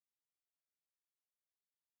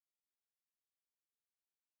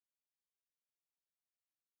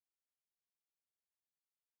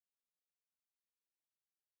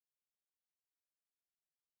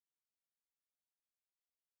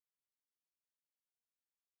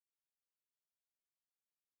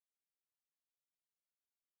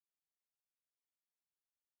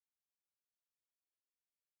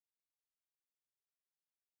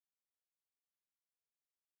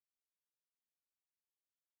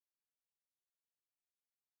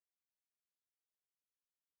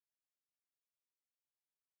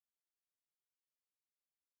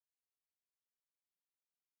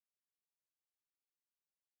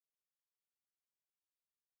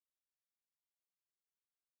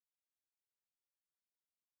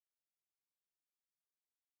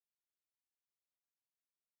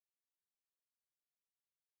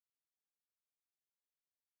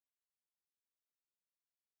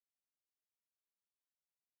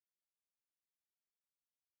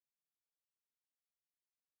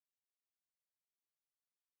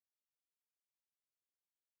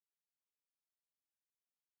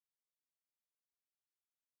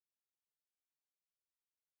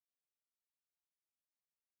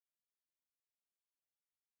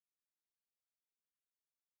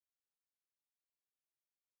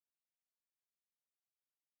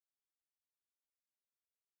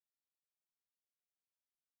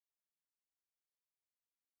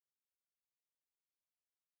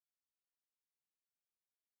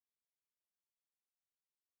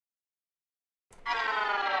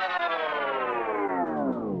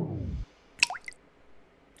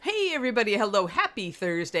Hey everybody, hello, happy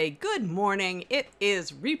Thursday, good morning. It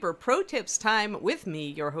is Reaper Pro Tips time with me,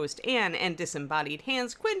 your host Anne, and disembodied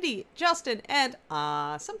hands, Quindy, Justin, and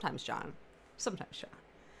sometimes John. Sometimes John.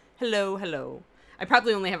 Hello, hello. I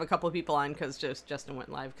probably only have a couple of people on because just Justin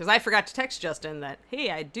went live. Because I forgot to text Justin that,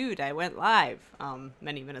 hey, I went live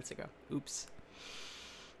many minutes ago. Oops.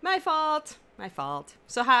 My fault. My fault.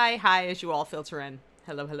 So hi as you all filter in.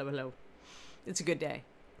 Hello, hello, hello. It's a good day.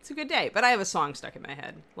 It's a good day, but I have a song stuck in my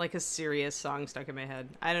head, like a serious song stuck in my head.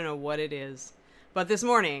 I don't know what it is, but this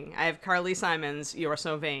morning I have Carly Simon's "You're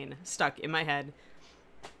So Vain" stuck in my head.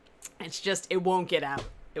 It's just, it won't get out.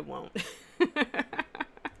 It won't.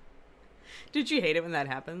 Did you hate it when that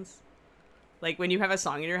happens? Like when you have a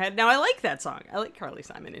song in your head? Now I like that song. I like Carly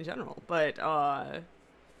Simon in general, but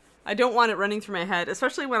I don't want it running through my head,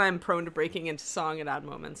 especially when I'm prone to breaking into song at odd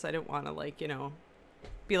moments. I don't want to, like, you know,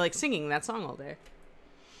 be like singing that song all day.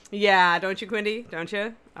 Yeah, don't you, Quindy? Don't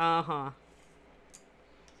you? Uh-huh.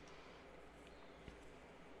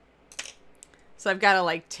 So I've got to,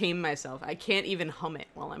 like, tame myself. I can't even hum it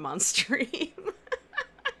while I'm on stream.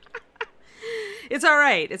 It's all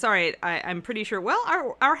right. It's all right. I'm pretty sure. Well,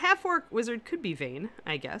 our half-orc wizard could be vain,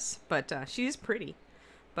 I guess. But she's pretty.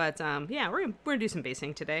 But, yeah, we're gonna do some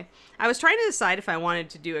basing today. I was trying to decide if I wanted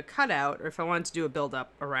to do a cutout or if I wanted to do a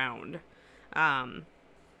build-up around.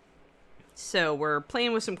 So we're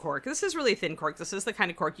playing with some cork. This is really thin cork. This is the kind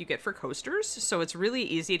of cork you get for coasters. So it's really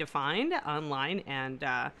easy to find online and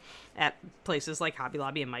at places like Hobby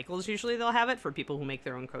Lobby and Michael's. Usually they'll have it for people who make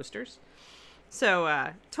their own coasters.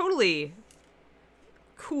 So totally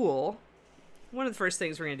cool. One of the first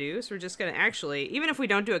things we're going to do is we're just going to actually, even if we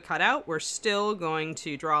don't do a cutout, we're still going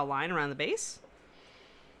to draw a line around the base.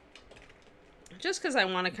 Just because I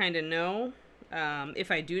want to kind of know if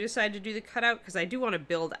I do decide to do the cutout, because I do want to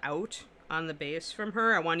build out on the base from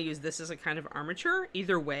her. I want to use this as a kind of armature.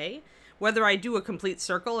 Either way, whether I do a complete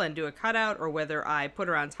circle and do a cutout or whether I put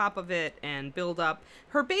her on top of it and build up.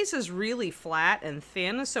 Her base is really flat and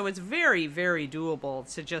thin, so it's very, very doable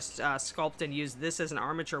to just sculpt and use this as an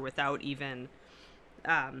armature without even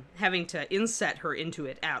having to inset her into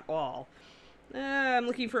it at all. I'm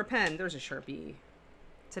looking for a pen. There's a Sharpie.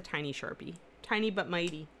 It's a tiny Sharpie. Tiny but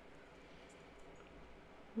mighty.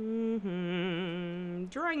 Drawing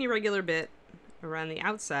a regular bit around the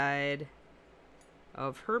outside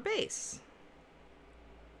of her base.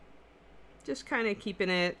 Just kind of keeping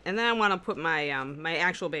it, and then I want to put my my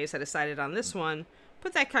actual base. I decided on this one.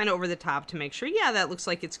 Put that kind of over the top to make sure, yeah, that looks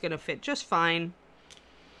like it's gonna fit just fine.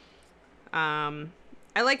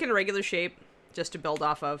 I like in a regular shape just to build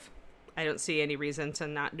off of. I don't see any reason to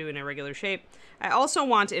not do an irregular shape. I also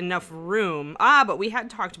want enough room. But we had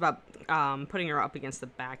talked about putting her up against the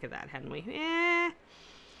back of that, hadn't we? I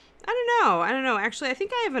don't know. Actually, I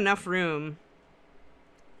think I have enough room.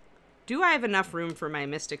 Do I have enough room for my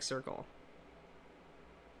mystic circle?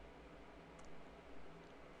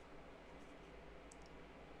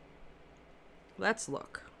 Let's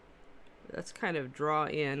look. Let's kind of draw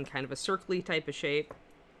in kind of a circly type of shape.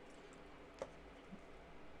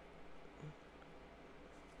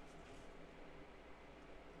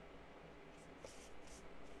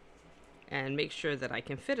 And make sure that I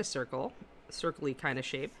can fit a circly kind of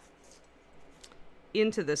shape,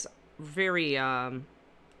 into this very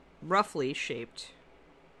roughly shaped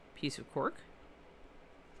piece of cork.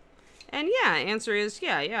 And yeah, answer is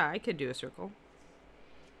yeah, I could do a circle.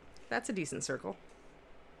 That's a decent circle.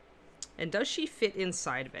 And does she fit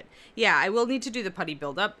inside of it? Yeah, I will need to do the putty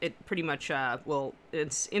buildup. It pretty much will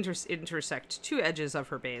intersect two edges of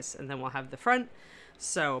her base, and then we'll have the front.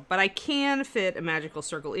 So, but I can fit a magical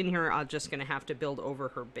circle in here. I'm just going to have to build over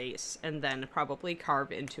her base and then probably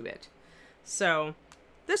carve into it. So,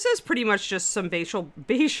 this is pretty much just some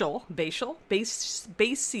basial.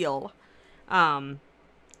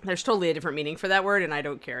 There's totally a different meaning for that word, and I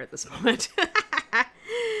don't care at this moment.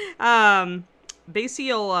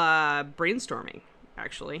 Basial brainstorming,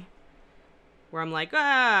 actually. Where I'm like,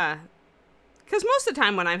 because most of the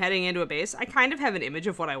time when I'm heading into a base, I kind of have an image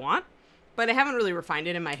of what I want. But I haven't really refined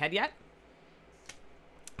it in my head yet.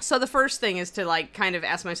 So the first thing is to, like, kind of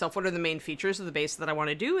ask myself, what are the main features of the base that I want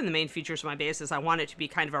to do? And the main features of my base is I want it to be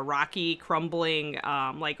kind of a rocky, crumbling,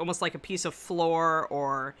 like almost like a piece of floor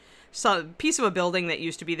or some piece of a building that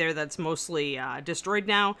used to be there that's mostly destroyed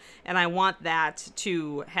now. And I want that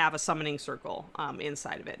to have a summoning circle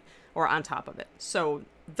inside of it or on top of it. So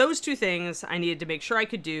those two things I needed to make sure I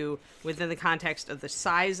could do within the context of the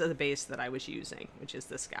size of the base that I was using, which is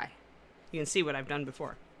this guy. You can see what I've done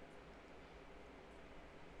before.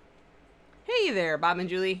 Hey there, Bob and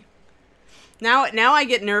Julie. Now I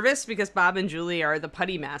get nervous because Bob and Julie are the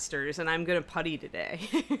putty masters, and I'm gonna putty today.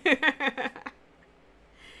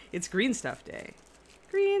 It's green stuff day.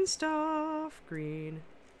 Green stuff, green.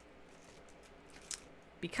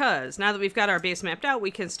 Because now that we've got our base mapped out,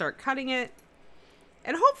 we can start cutting it.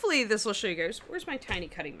 And hopefully this will show you guys. Where's my tiny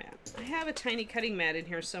cutting mat? I have a tiny cutting mat in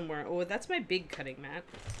here somewhere. Oh, that's my big cutting mat.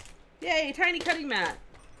 Yay, tiny cutting mat.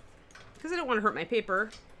 Because I don't want to hurt my paper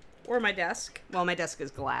or my desk. Well, my desk is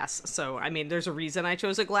glass. So, I mean, there's a reason I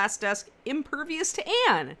chose a glass desk impervious to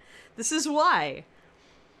Anne. This is why.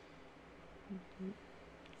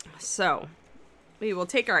 So, we will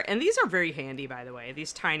take our... And these are very handy, by the way.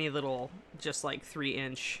 These tiny little, just like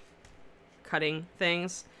 3-inch cutting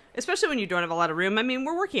things. Especially when you don't have a lot of room. I mean,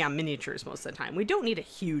 we're working on miniatures most of the time. We don't need a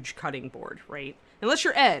huge cutting board, right? Unless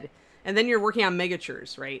you're Ed. And then you're working on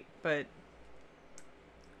miniatures, right? But...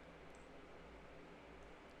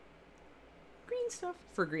 green stuff.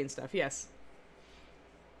 For green stuff, yes.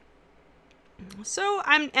 So,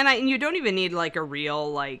 and you don't even need, like, a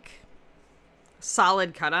real, like,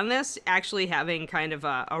 solid cut on this. Actually having kind of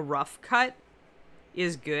a rough cut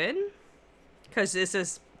is good. Because this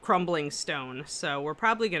is crumbling stone, so we're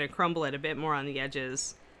probably going to crumble it a bit more on the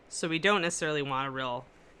edges, so we don't necessarily want a real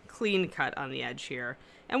clean cut on the edge here.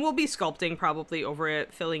 And we'll be sculpting probably over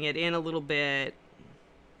it, filling it in a little bit,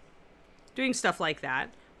 doing stuff like that.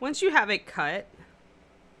 Once you have it cut,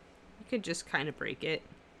 you can just kind of break it.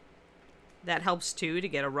 That helps too, to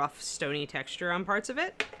get a rough stony texture on parts of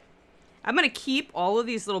it. I'm going to keep all of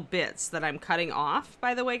these little bits that I'm cutting off,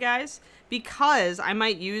 by the way, guys, because I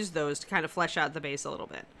might use those to kind of flesh out the base a little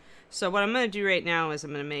bit. So what I'm going to do right now is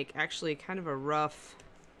I'm going to make actually kind of a rough,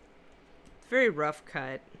 very rough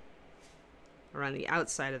cut around the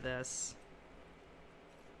outside of this.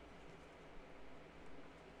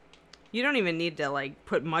 You don't even need to, like,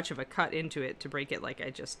 put much of a cut into it to break it like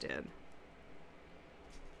I just did.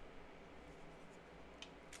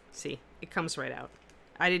 See, it comes right out.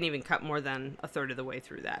 I didn't even cut more than a third of the way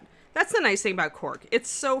through that. That's the nice thing about cork. It's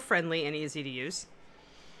so friendly and easy to use.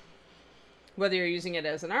 Whether you're using it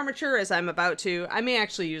as an armature, as I'm about to, I may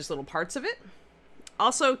actually use little parts of it.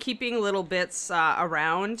 Also, keeping little bits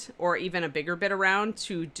around, or even a bigger bit around,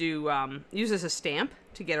 to do use as a stamp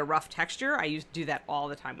to get a rough texture. I do that all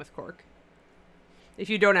the time with cork.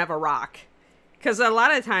 If you don't have a rock. Because a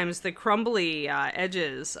lot of times the crumbly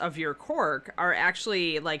edges of your cork are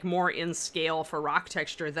actually like more in scale for rock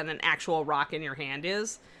texture than an actual rock in your hand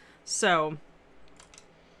is. So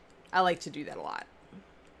I like to do that a lot.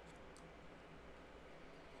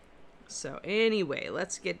 So anyway,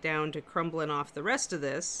 let's get down to crumbling off the rest of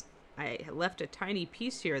this. I left a tiny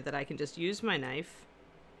piece here that I can just use my knife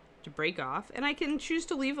to break off. And I can choose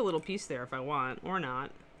to leave a little piece there if I want, or not.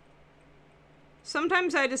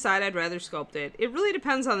 Sometimes I decide I'd rather sculpt it. It really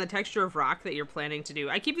depends on the texture of rock that you're planning to do.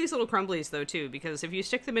 I keep these little crumblies, though, too, because if you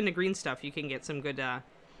stick them into green stuff, you can get some good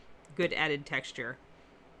good added texture.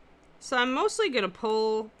 So I'm mostly going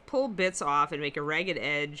to pull bits off and make a ragged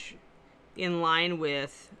edge in line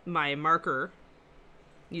with my marker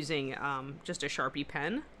using just a Sharpie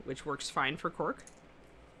pen, which works fine for cork.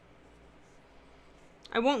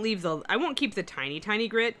 I won't keep the tiny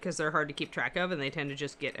grit because they're hard to keep track of and they tend to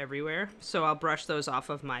just get everywhere. So I'll brush those off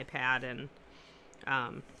of my pad and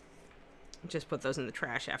just put those in the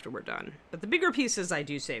trash after we're done. But the bigger pieces I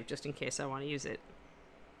do save just in case I want to use it.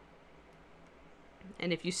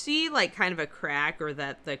 And if you see like kind of a crack or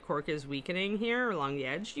that the cork is weakening here along the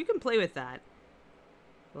edge, you can play with that.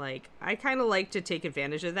 Like, I kind of like to take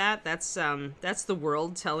advantage of that. That's the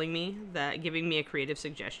world telling me that, giving me a creative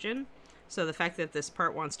suggestion. So the fact that this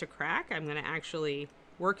part wants to crack, I'm going to actually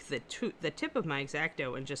work the tip of my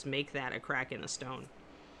X-Acto and just make that a crack in the stone.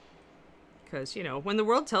 Because, you know, when the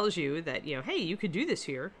world tells you that, you know, hey, you could do this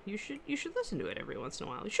here, you should listen to it every once in a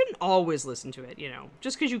while. You shouldn't always listen to it, you know.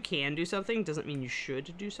 Just because you can do something doesn't mean you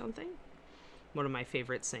should do something. One of my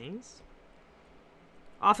favorite sayings.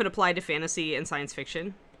 Often applied to fantasy and science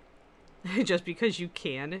fiction. Just because you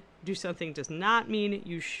can do something does not mean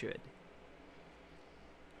you should.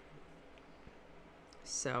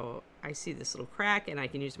 So I see this little crack and I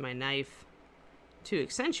can use my knife to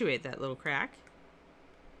accentuate that little crack.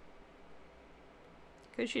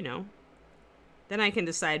 Because, you know, then I can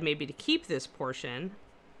decide maybe to keep this portion,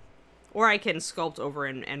 or I can sculpt over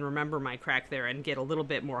and remember my crack there and get a little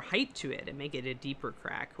bit more height to it and make it a deeper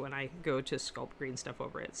crack when I go to sculpt green stuff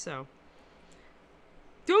over it. So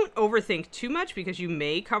don't overthink too much because you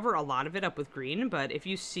may cover a lot of it up with green, but if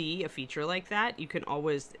you see a feature like that, you can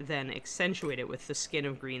always then accentuate it with the skin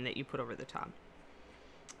of green that you put over the top.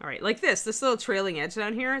 All right, like this little trailing edge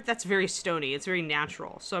down here, that's very stony. It's very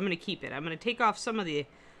natural, so I'm going to keep it. I'm going to take off some of the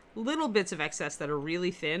little bits of excess that are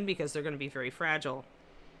really thin because they're going to be very fragile.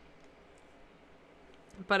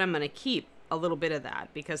 But I'm going to keep a little bit of that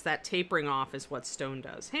because that tapering off is what stone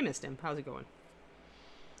does. Hey, Miss Dim, how's it going?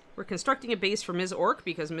 We're constructing a base for Ms. Orc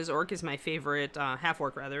because Ms. Orc is my favorite,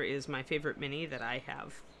 Half-Orc rather, is my favorite mini that I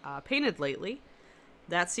have painted lately.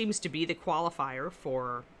 That seems to be the qualifier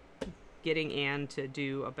for getting Anne to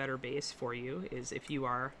do a better base for you, is if you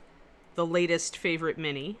are the latest favorite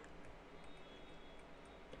mini.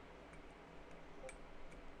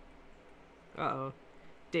 Uh-oh.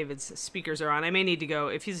 David's speakers are on. I may need to go.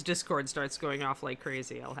 If his Discord starts going off like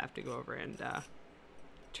crazy, I'll have to go over and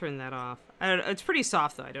turn that off. I don't know. It's pretty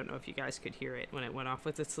soft, though. I don't know if you guys could hear it when it went off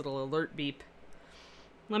with its little alert beep.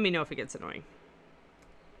 Let me know if it gets annoying.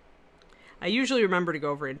 I usually remember to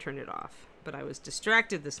go over and turn it off, but I was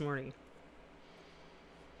distracted this morning.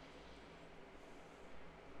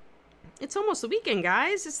 It's almost the weekend,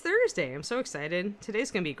 guys. It's Thursday. I'm so excited. Today's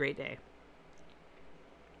going to be a great day.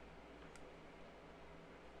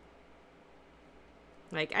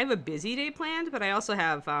 Like, I have a busy day planned, but I also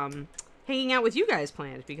have hanging out with you guys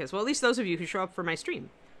planned because, well, at least those of you who show up for my stream,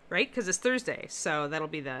 right? Because it's Thursday, so that'll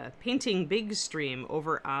be the Painting Big stream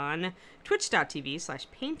over on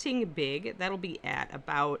twitch.tv/paintingbig. That'll be at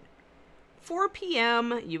about 4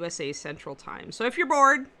 p.m. USA Central Time. So if you're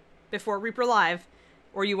bored before Reaper Live,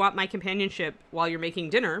 or you want my companionship while you're making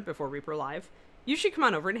dinner before Reaper Live, you should come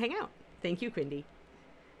on over and hang out. Thank you, Quindy.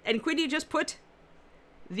 And Quindy just put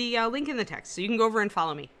the link in the text, so you can go over and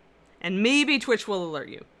follow me. And maybe Twitch will alert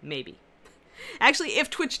you. Maybe. Actually, if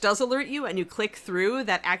Twitch does alert you and you click through,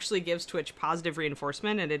 that actually gives Twitch positive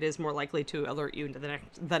reinforcement, and it is more likely to alert you into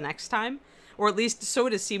the next time. Or at least so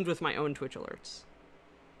it has seemed with my own Twitch alerts.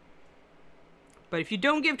 But if you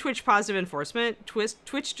don't give Twitch positive enforcement,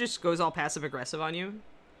 Twitch just goes all passive-aggressive on you.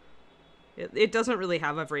 It doesn't really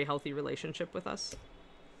have a very healthy relationship with us.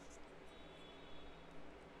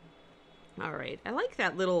 Alright, I like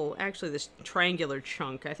that little, actually this triangular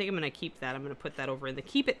chunk. I think I'm going to keep that. I'm going to put that over in the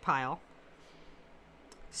keep it pile.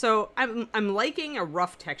 So I'm liking a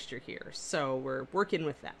rough texture here, so we're working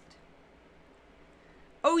with that.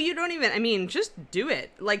 Oh, you don't even, I mean, just do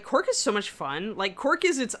it. Like, cork is so much fun. Like, cork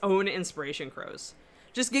is its own inspiration, crows.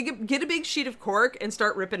 Just get a big sheet of cork and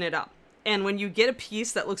start ripping it up. And when you get a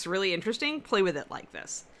piece that looks really interesting, play with it like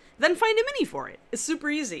this. Then find a mini for it. It's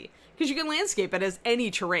super easy. Because you can landscape it as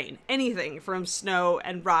any terrain. Anything from snow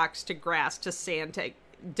and rocks to grass to sand to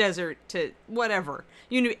desert to whatever.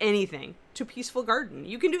 You can do anything. To peaceful garden.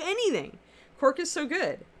 You can do anything. Cork is so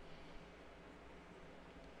good.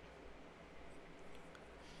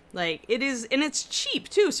 Like, it is, and it's cheap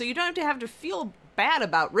too, so you don't have to feel bad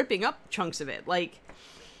about ripping up chunks of it. Like,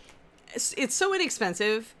 it's so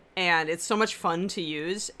inexpensive, and it's so much fun to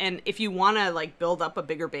use, and if you want to, like, build up a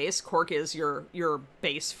bigger base, cork is your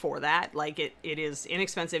base for that. Like, it is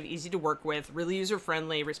inexpensive, easy to work with, really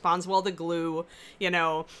user-friendly, responds well to glue, you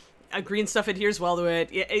know, green stuff adheres well to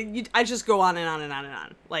it. I just go on and on and on and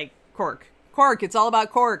on. Like, cork. Cork, it's all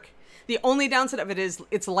about cork. The only downside of it is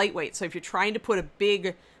it's lightweight, so if you're trying to put a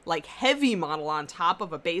big, like, heavy model on top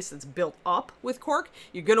of a base that's built up with cork,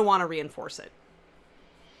 you're going to want to reinforce it.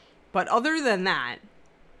 But other than that,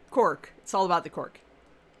 cork, it's all about the cork.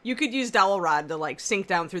 You could use dowel rod to, like, sink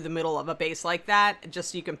down through the middle of a base like that,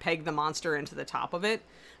 just so you can peg the monster into the top of it.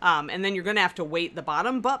 And then you're going to have to weight the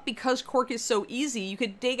bottom, but because cork is so easy, you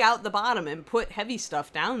could dig out the bottom and put heavy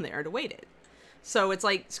stuff down there to weight it. So it's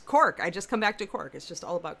like cork. I just come back to cork. It's just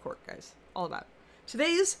all about cork, guys. All about.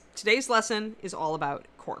 Today's lesson is all about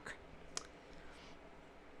cork.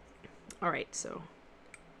 All right, so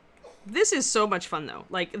this is so much fun though.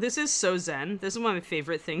 Like, this is so zen. This is one of my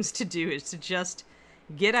favorite things to do, is to just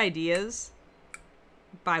get ideas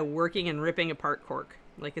by working and ripping apart cork.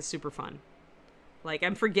 Like, it's super fun. Like,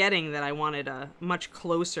 I'm forgetting that I wanted a much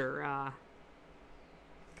closer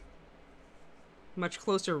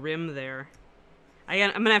rim there.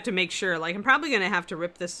 I'm gonna have to make sure, like, I'm probably gonna have to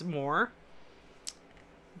rip this more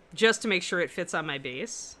just to make sure it fits on my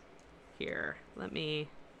base. Here, let me,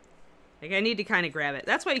 like, I need to kind of grab it.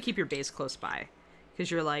 That's why you keep your base close by, because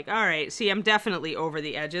you're like, all right, see, I'm definitely over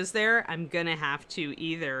the edges there. I'm gonna have to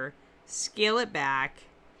either scale it back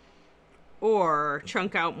or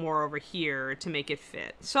chunk out more over here to make it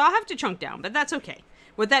fit. So I'll have to chunk down, but that's okay.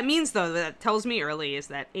 What that means, though, that tells me early, is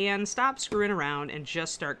that, Anne, stop screwing around and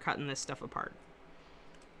just start cutting this stuff apart.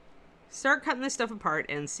 Start cutting this stuff apart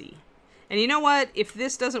and see. And you know what? If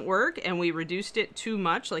this doesn't work and we reduced it too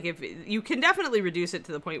much, like, if you can definitely reduce it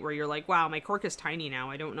to the point where you're like, wow, my cork is tiny now.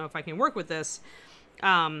 I don't know if I can work with this.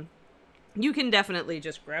 You can definitely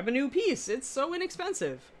just grab a new piece. It's so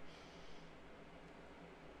inexpensive.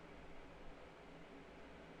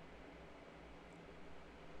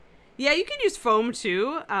 Yeah, you can use foam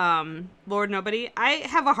too. Lord Nobody. I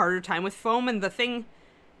have a harder time with foam, and the thing,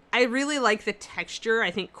 I really like the texture. I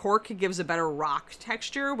think cork gives a better rock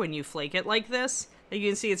texture when you flake it like this. Like you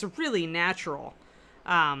can see, it's really natural.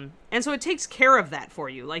 And so it takes care of that for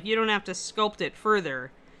you. Like you don't have to sculpt it further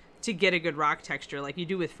to get a good rock texture like you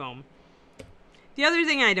do with foam. The other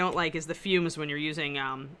thing I don't like is the fumes when you're using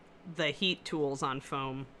the heat tools on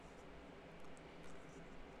foam.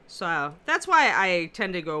 So that's why I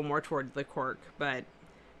tend to go more toward the cork, but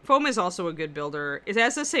foam is also a good builder. It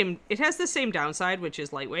has the same downside, which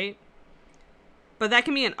is lightweight, but that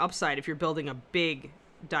can be an upside if you're building a big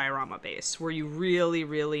diorama base where you really,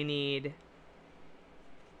 really need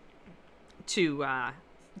to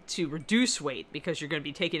reduce weight because you're going to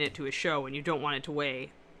be taking it to a show and you don't want it to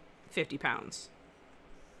weigh 50 pounds.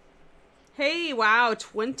 Hey, wow,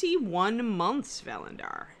 21 months,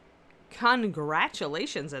 Valendar.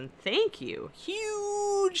 Congratulations and thank you.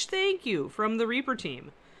 Huge thank you from the Reaper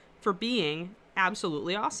team for being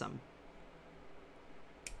absolutely awesome.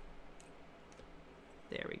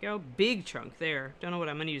 There we go. Big chunk there. Don't know what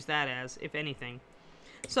I'm going to use that as, if anything.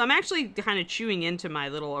 So I'm actually kind of chewing into my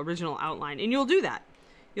little original outline, and you'll do that.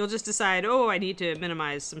 You'll just decide, oh, I need to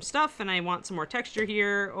minimize some stuff, and I want some more texture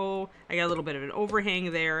here. Oh, I got a little bit of an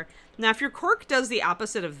overhang there. Now, if your cork does the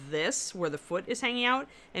opposite of this, where the foot is hanging out,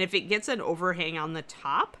 and if it gets an overhang on the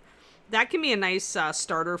top, that can be a nice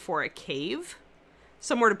starter for a cave.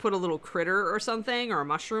 Somewhere to put a little critter or something, or a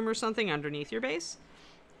mushroom or something underneath your base.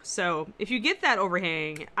 So, if you get that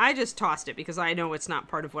overhang, I just tossed it because I know it's not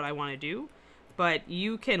part of what I want to do. But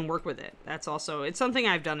you can work with it. It's something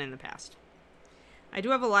I've done in the past. I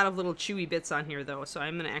do have a lot of little chewy bits on here, though, so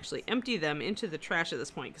I'm going to actually empty them into the trash at this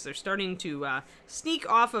point, because they're starting to sneak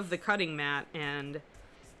off of the cutting mat and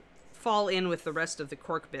fall in with the rest of the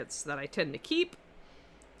cork bits that I tend to keep.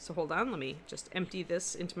 So hold on, let me just empty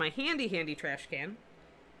this into my handy, handy trash can.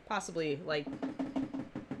 Possibly, like,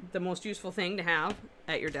 the most useful thing to have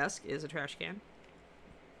at your desk is a trash can.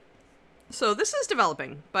 So this is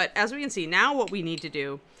developing, but as we can see, now what we need to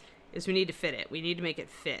do is we need to fit it. We need to make it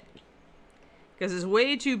fit. Because it's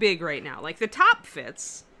way too big right now. Like, the top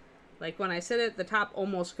fits. Like, when I sit it, the top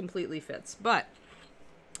almost completely fits. But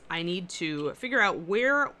I need to figure out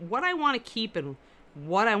what I want to keep and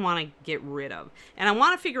what I want to get rid of. And I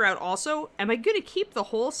want to figure out also, am I going to keep the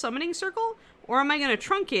whole summoning circle? Or am I going to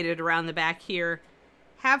truncate it around the back here,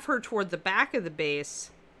 have her toward the back of the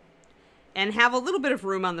base, and have a little bit of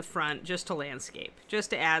room on the front just to landscape,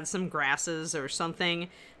 just to add some grasses or something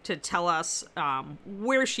to tell us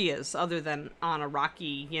where she is, other than on a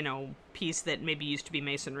rocky, piece that maybe used to be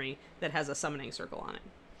masonry that has a summoning circle on it.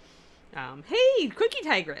 Hey, Cookie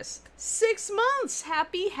Tigress, 6 months,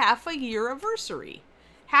 happy half a year anniversary.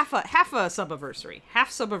 Half a subiversary. Half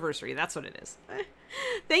subiversary, that's what it is.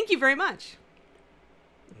 Thank you very much.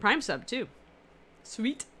 Prime sub, too.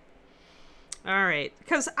 Sweet. All right,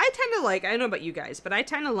 because I tend to like, I don't know about you guys, but I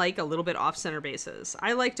tend to like a little bit off-center bases.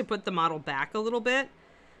 I like to put the model back a little bit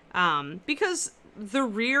because the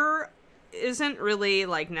rear isn't really,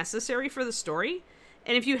 like, necessary for the story.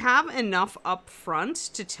 And if you have enough up front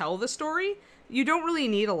to tell the story, you don't really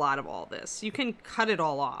need a lot of all this. You can cut it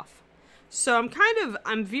all off. So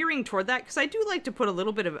I'm veering toward that because I do like to put a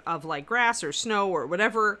little bit of like, grass or snow or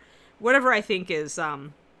whatever I think is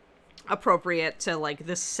appropriate to, like,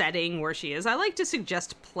 the setting where she is. I like to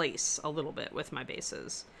suggest place a little bit with my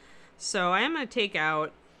bases. So I am going to take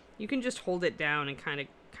out, you can just hold it down and kind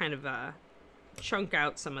of chunk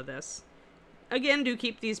out some of this. Again, do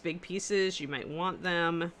keep these big pieces. You might want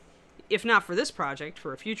them, if not for this project,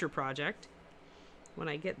 for a future project. When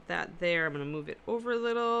I get that there, I'm going to move it over a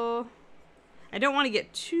little. I don't want to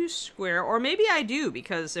get too square, or maybe I do,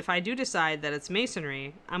 because if I do decide that it's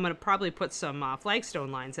masonry, I'm going to probably put some flagstone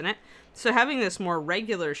lines in it. So having this more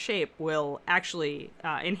regular shape will actually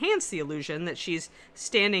enhance the illusion that she's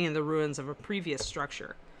standing in the ruins of a previous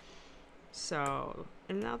structure. So,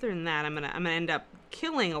 and other than that, I'm gonna end up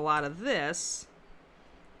killing a lot of this.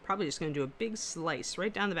 Probably just gonna do a big slice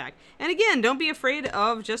right down the back. And again, don't be afraid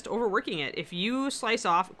of just overworking it. If you slice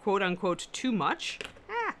off, quote unquote, too much,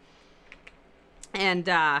 and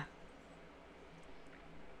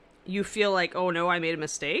you feel like, oh no, I made a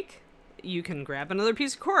mistake, you can grab another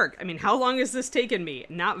piece of cork. I mean, how long has this taken me?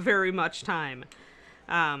 Not very much time.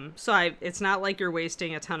 It's not like you're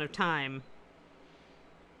wasting a ton of time.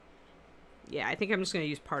 Yeah, I think I'm just going to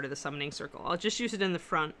use part of the summoning circle. I'll just use it in the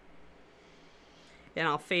front. And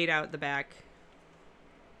I'll fade out the back.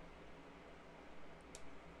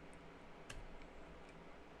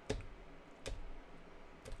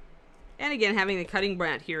 And again, having the cutting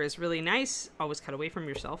mat here is really nice. Always cut away from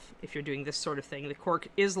yourself if you're doing this sort of thing. The cork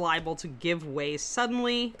is liable to give way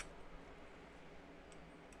suddenly.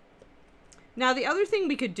 Now, the other thing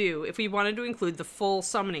we could do, if we wanted to include the full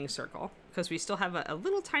summoning circle, because we still have a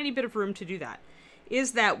little tiny bit of room to do that,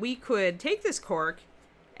 is that we could take this cork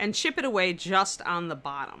and chip it away just on the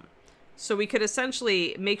bottom. So we could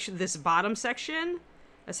essentially make this bottom section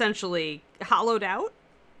essentially hollowed out.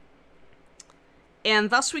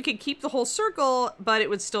 And thus we could keep the whole circle, but it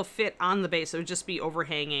would still fit on the base. It would just be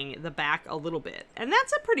overhanging the back a little bit. And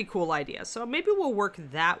that's a pretty cool idea. So maybe we'll work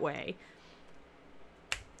that way.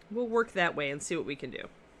 We'll work that way and see what we can do.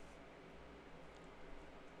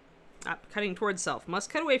 Cutting towards self.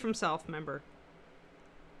 Must cut away from self, remember.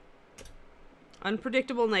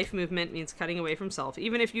 Unpredictable knife movement means cutting away from self,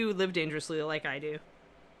 even if you live dangerously like I do.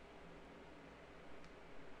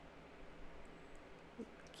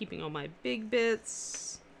 Keeping all my big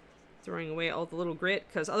bits. Throwing away all the little grit,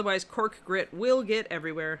 because otherwise cork grit will get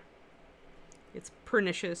everywhere. It's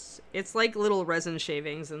pernicious. It's like little resin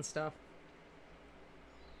shavings and stuff.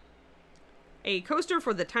 A coaster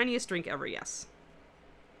for the tiniest drink ever, yes.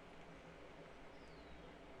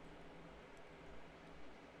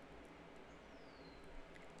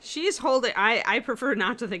 She's holding... I prefer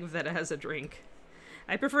not to think of that as a drink.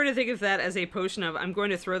 I prefer to think of that as a potion of, I'm going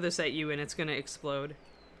to throw this at you and it's going to explode.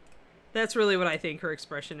 That's really what I think her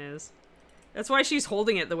expression is. That's why she's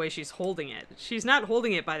holding it the way she's holding it. She's not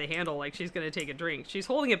holding it by the handle like she's going to take a drink. She's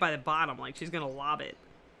holding it by the bottom like she's going to lob it.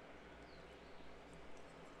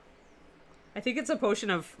 I think it's a potion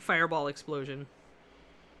of fireball explosion.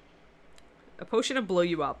 A potion of blow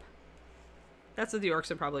you up. That's what the orcs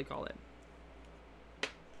would probably call it.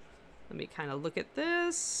 Let me kind of look at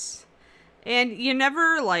this. And you're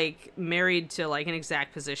never, like, married to, like, an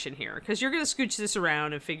exact position here. Because you're going to scooch this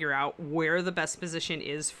around and figure out where the best position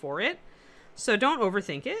is for it. So don't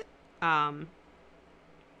overthink it. I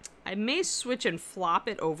may switch and flop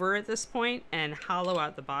it over at this point and hollow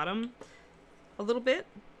out the bottom a little bit.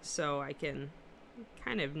 So I can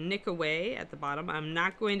kind of nick away at the bottom. I'm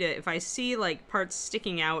not going to... If I see, like, parts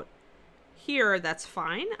sticking out here, that's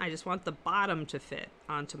fine. I just want the bottom to fit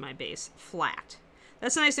onto my base flat.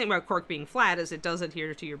 That's the nice thing about cork being flat, is it does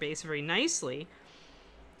adhere to your base very nicely.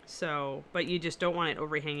 So, but you just don't want it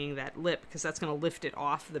overhanging that lip, because that's going to lift it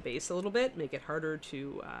off the base a little bit, make it harder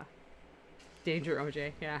to, danger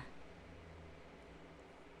OJ, yeah.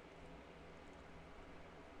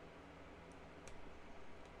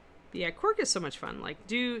 But yeah, cork is so much fun. Like,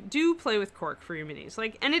 do play with cork for your minis.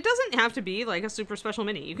 Like, and it doesn't have to be, like, a super special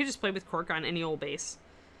mini. You could just play with cork on any old base.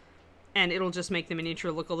 And it'll just make the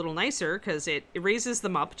miniature look a little nicer, because it raises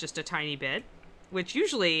them up just a tiny bit, which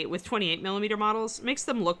usually, with 28mm models, makes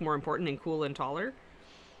them look more important and cool and taller.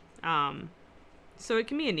 So it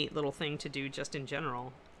can be a neat little thing to do just in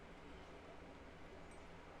general.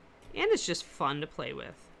 And it's just fun to play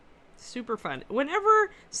with. Super fun.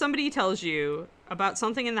 Whenever somebody tells you about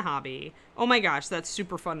something in the hobby, oh my gosh, that's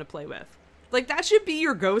super fun to play with. Like, that should be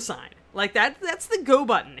your go sign. Like, that's the go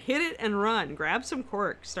button. Hit it and run. Grab some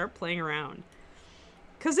cork. Start playing around.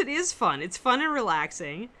 Because it is fun. It's fun and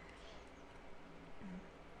relaxing.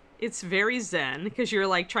 It's very zen, because you're,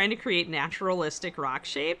 like, trying to create naturalistic rock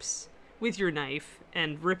shapes with your knife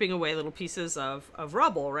and ripping away little pieces of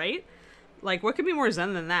rubble, right? Like, what could be more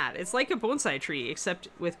zen than that? It's like a bonsai tree, except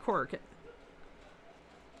with cork.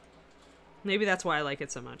 Maybe that's why I like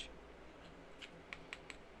it so much.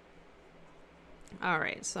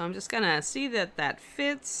 Alright, so I'm just gonna see that that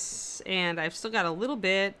fits, and I've still got a little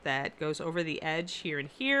bit that goes over the edge here and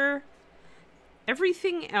here.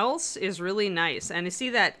 Everything else is really nice, and you see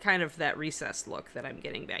that kind of that recessed look that I'm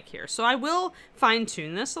getting back here. So I will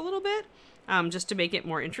fine-tune this a little bit, just to make it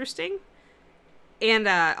more interesting. And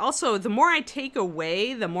also, the more I take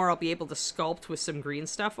away, the more I'll be able to sculpt with some green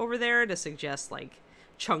stuff over there to suggest, like,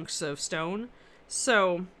 chunks of stone.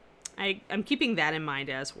 So I'm keeping that in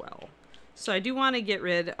mind as well. So I do want to get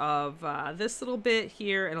rid of this little bit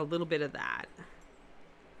here and a little bit of that.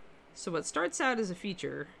 So what starts out as a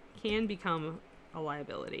feature can become a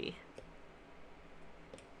liability.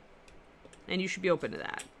 And you should be open to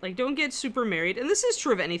that. Like, don't get super married. And this is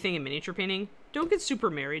true of anything in miniature painting. Don't get super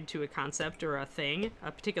married to a concept or a thing,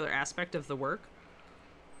 a particular aspect of the work.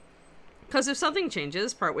 Because if something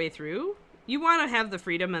changes partway through, you want to have the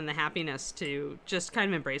freedom and the happiness to just kind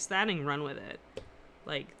of embrace that and run with it.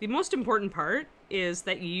 Like, the most important part is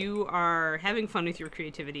that you are having fun with your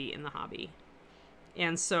creativity in the hobby.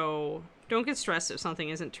 And so don't get stressed if something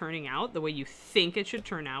isn't turning out the way you think it should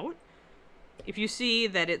turn out. If you see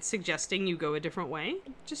that it's suggesting you go a different way,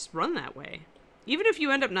 just run that way. Even if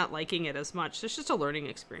you end up not liking it as much, it's just a learning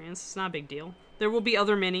experience. It's not a big deal. There will be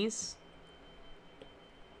other minis.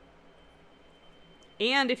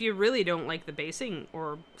 And if you really don't like the basing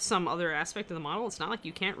or some other aspect of the model, it's not like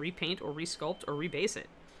you can't repaint or resculpt or rebase it.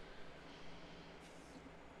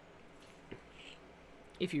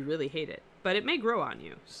 If you really hate it. But it may grow on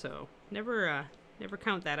you, so never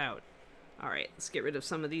count that out. Alright, let's get rid of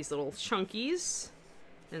some of these little chunkies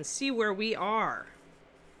and see where we are.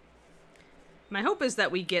 My hope is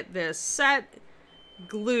that we get this set,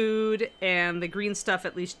 glued, and the green stuff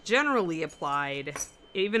at least generally applied,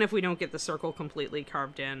 even if we don't get the circle completely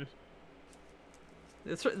carved in.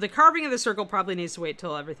 The carving of the circle probably needs to wait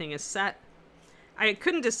till everything is set. I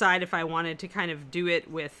couldn't decide if I wanted to kind of do it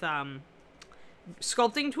with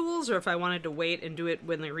sculpting tools or if I wanted to wait and do it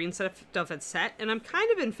when the green stuff had set. And I'm kind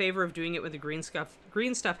of in favor of doing it when the green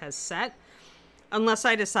stuff has set, unless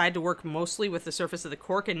I decide to work mostly with the surface of the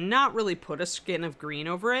cork and not really put a skin of green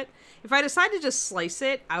over it. If I decide to just slice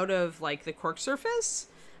it out of like the cork surface,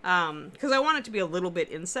 because I want it to be a little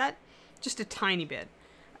bit inset, just a tiny bit,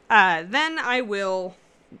 then I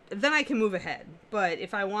can move ahead. But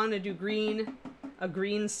if I want to do a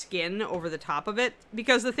green skin over the top of it,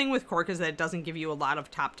 because the thing with cork is that it doesn't give you a lot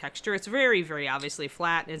of top texture. It's very, very obviously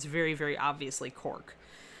flat, and it's very, very obviously cork.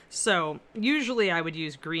 So usually I would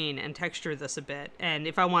use green and texture this a bit. And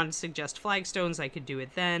if I wanted to suggest flagstones, I could do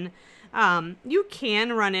it then. You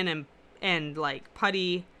can run in and like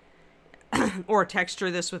putty or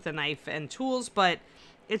texture this with a knife and tools, but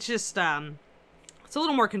it's just, it's a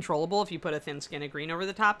little more controllable if you put a thin skin of green over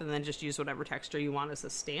the top and then just use whatever texture you want as a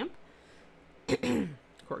stamp.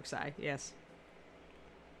 Cork's eye, yes.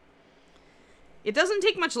 It doesn't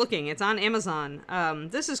take much looking. It's on Amazon.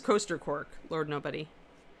 This is coaster cork, Lord Nobody.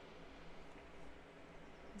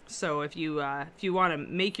 So if you want to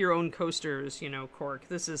make your own coasters, you know, cork,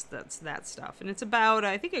 that's that stuff. And it's about,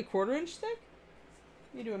 I think, a 1/4 inch thick.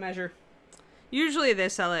 Let me do a measure. Usually they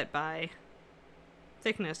sell it by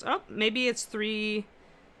thickness. Oh, maybe it's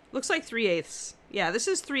looks like 3/8. Yeah, this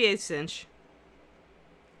is 3/8 inch.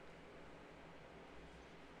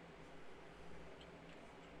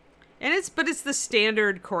 And it's the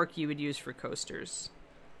standard cork you would use for coasters.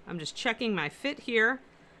 I'm just checking my fit here.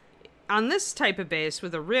 On this type of base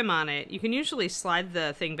with a rim on it, you can usually slide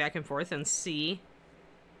the thing back and forth and see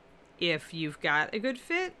if you've got a good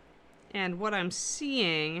fit. And what I'm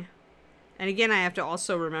seeing, and again, I have to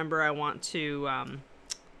also remember I want to,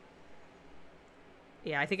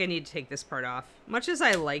 yeah, I think I need to take this part off. Much as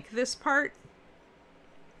I like this part,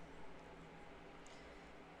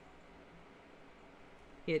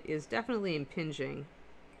 it is definitely impinging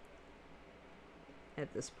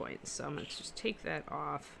at this point. So I'm going to just take that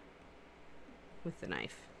off with the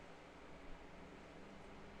knife.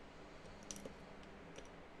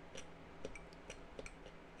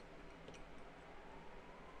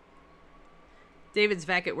 David's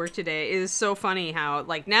back at work today. It is so funny how,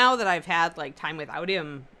 like, now that I've had, like, time without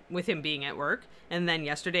him, with him being at work, and then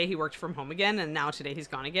yesterday he worked from home again, and now today he's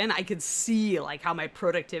gone again, I could see, like, how my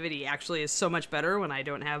productivity actually is so much better when I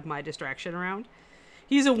don't have my distraction around.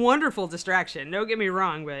 He's a wonderful distraction, don't get me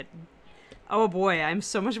wrong, but oh boy, I'm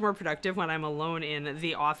so much more productive when I'm alone in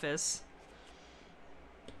the office.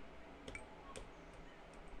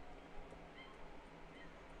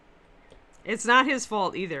 It's not his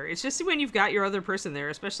fault either. It's just when you've got your other person there,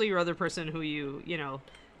 especially your other person who you know,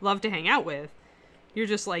 love to hang out with. You're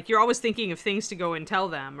just like, you're always thinking of things to go and tell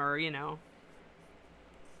them, or, you know.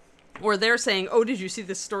 Or they're saying, oh, did you see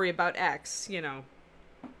this story about X, you know.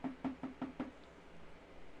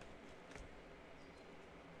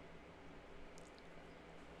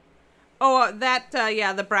 Oh,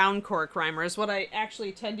 yeah, the brown cork primer is what I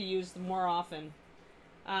actually tend to use more often.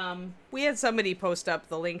 We had somebody post up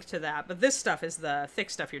the link to that, but this stuff is the thick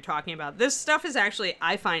stuff you're talking about. This stuff is actually,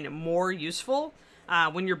 I find, more useful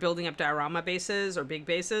when you're building up diorama bases or big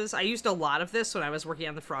bases. I used a lot of this when I was working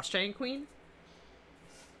on the Frost Giant Queen.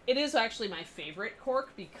 It is actually my favorite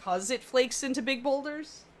cork because it flakes into big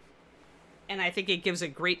boulders. And I think it gives a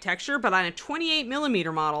great texture, but on a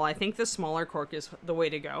 28mm model, I think the smaller cork is the way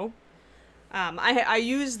to go. I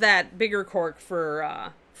use that bigger cork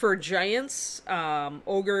for giants,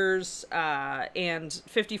 ogres, and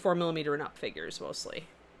 54mm and up figures, mostly.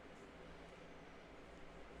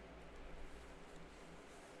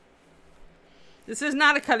 This is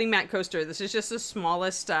not a cutting mat coaster. This is just the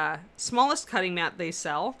smallest cutting mat they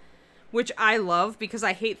sell, which I love because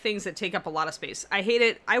I hate things that take up a lot of space. I hate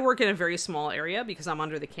it. I work in a very small area because I'm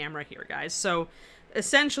under the camera here, guys. So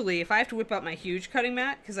essentially, if I have to whip out my huge cutting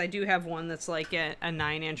mat, because I do have one that's like a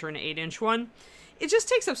 9-inch or an 8-inch one, it just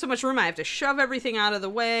takes up so much room. I have to shove everything out of the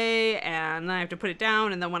way, and then I have to put it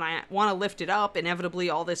down, and then when I want to lift it up, inevitably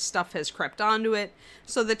all this stuff has crept onto it.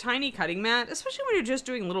 So the tiny cutting mat, especially when you're just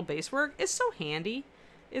doing little base work, is so handy.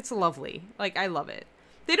 It's lovely. Like, I love it.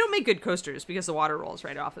 They don't make good coasters because the water rolls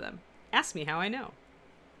right off of them. Ask me how I know.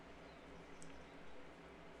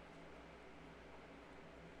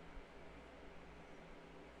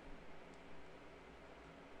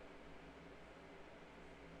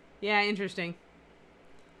 Yeah, interesting.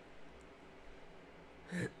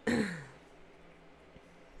 But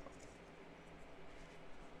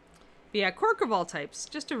yeah, cork of all types.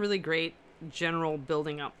 Just a really great general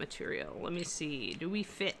building up material. Let me see. Do we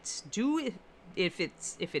fit? If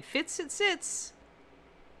it fits, it sits.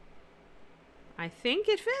 I think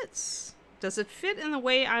it fits. Does it fit in the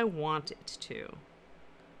way I want it to?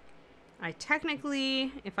 I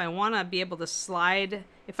technically, if I want to be able to slide,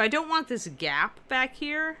 if I don't want this gap back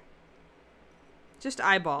here, just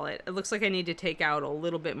eyeball it. It looks like I need to take out a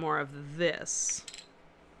little bit more of this.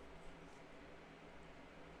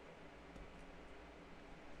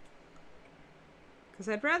 Because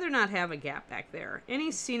I'd rather not have a gap back there.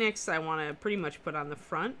 Any scenics I want to pretty much put on the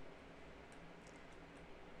front.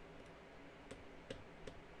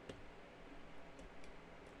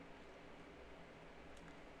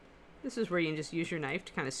 This is where you can just use your knife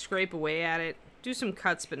to kind of scrape away at it. Do some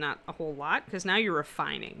cuts, but not a whole lot, because now you're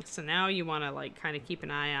refining. So now you want to, like, kind of keep an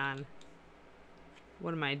eye on,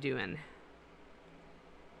 what am I doing?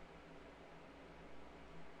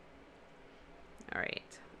 All right.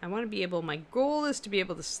 I want to be able, my goal is to be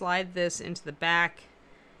able to slide this into the back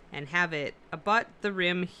and have it abut the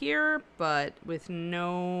rim here, but with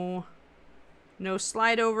no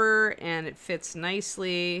slide over, and it fits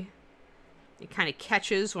nicely. It kind of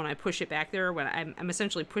catches when I push it back there. When I'm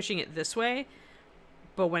essentially pushing it this way,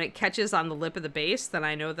 but when it catches on the lip of the base, then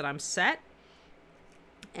I know that I'm set.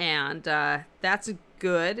 And that's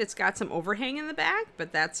good. It's got some overhang in the back,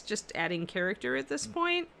 but that's just adding character at this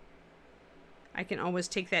point. I can always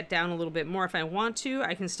take that down a little bit more if I want to.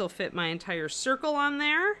 I can still fit my entire circle on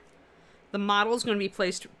there. The model's going to be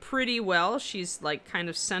placed pretty well. She's like kind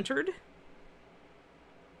of centered.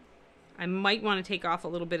 I might want to take off a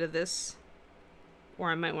little bit of this, or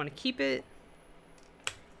I might want to keep it.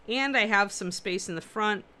 And I have some space in the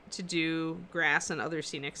front to do grass and other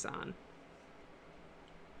scenics on.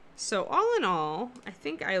 So all in all, I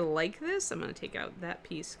think I like this. I'm going to take out that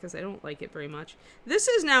piece because I don't like it very much. This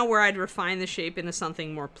is now where I'd refine the shape into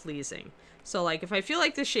something more pleasing. So like if I feel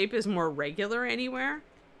like the shape is more regular anywhere,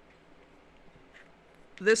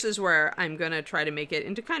 this is where I'm going to try to make it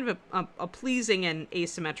into kind of a pleasing and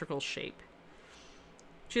asymmetrical shape.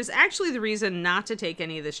 Which is actually the reason not to take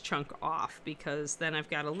any of this chunk off, because then I've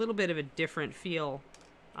got a little bit of a different feel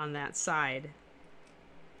on that side.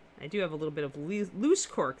 I do have a little bit of loose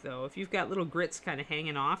cork, though. If you've got little grits kind of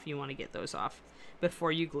hanging off, you want to get those off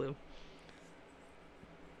before you glue.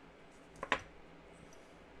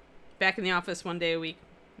 Back in the office 1 day a week.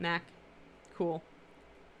 Mac. Cool.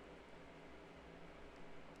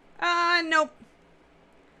 Nope.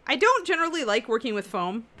 I don't generally like working with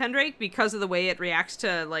foam pendrake because of the way it reacts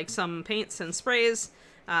to like some paints and sprays,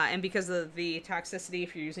 and because of the toxicity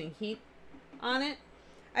if you're using heat on it.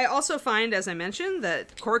 I also find, as I mentioned,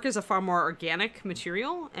 that cork is a far more organic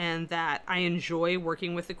material, and that I enjoy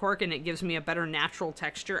working with the cork, and it gives me a better natural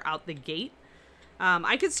texture out the gate.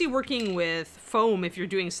 I could see working with foam if you're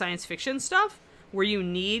doing science fiction stuff, where you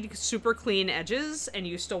need super clean edges and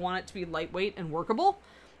you still want it to be lightweight and workable.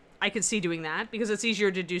 I could see doing that, because it's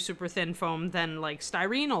easier to do super thin foam than like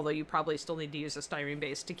styrene, although you probably still need to use a styrene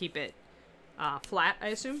base to keep it flat, I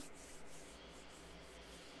assume.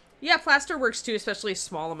 Yeah, plaster works too, especially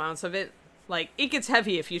small amounts of it. Like, it gets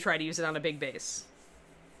heavy if you try to use it on a big base.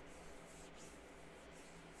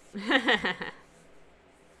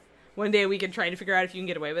 One day we can try to figure out if you can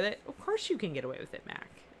get away with it. Of course you can get away with it, Mac.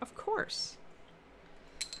 Of course.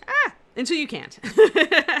 Ah! Until you can't.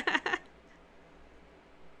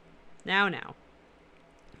 Now.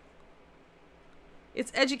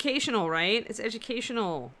 It's educational, right? It's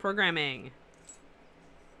educational programming.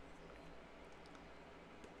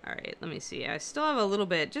 All right, let me see. I still have a little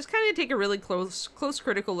bit. Just kind of take a really close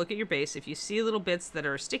critical look at your base. If you see little bits that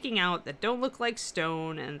are sticking out that don't look like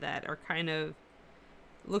stone and that are kind of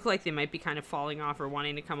look like they might be kind of falling off or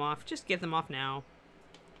wanting to come off, just get them off now.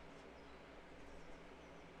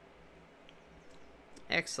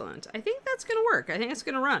 Excellent. I think that's going to work. I think it's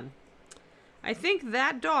going to run. I think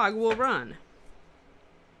that dog will run.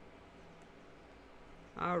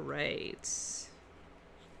 All right.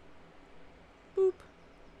 Boop.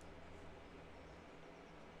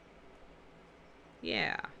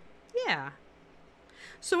 Yeah. Yeah.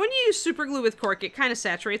 So when you use super glue with cork, it kind of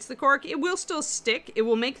saturates the cork. It will still stick. It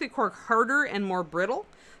will make the cork harder and more brittle.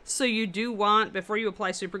 So you do want, before you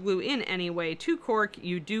apply super glue in any way to cork,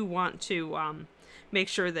 you do want to make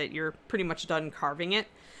sure that you're pretty much done carving it.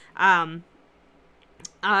 A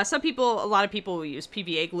lot of people will use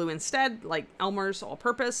PVA glue instead, like Elmer's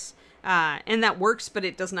all-purpose, and that works, but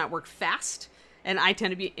it does not work fast, and I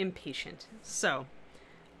tend to be impatient. So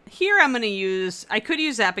here I'm going to use, I could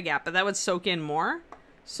use Zap-A-Gap, but that would soak in more.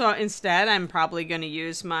 So instead, I'm probably going to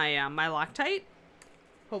use my my Loctite.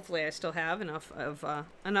 Hopefully I still have enough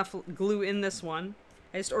glue in this one.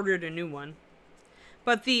 I just ordered a new one.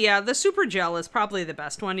 But the super gel is probably the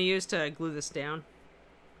best one to use to glue this down.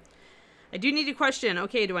 I do need to question,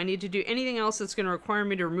 okay, do I need to do anything else that's going to require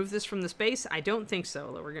me to remove this from the space? I don't think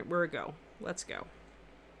so. We're a go. Let's go.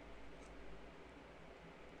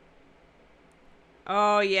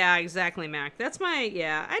 Oh, yeah, exactly, Mac. That's my,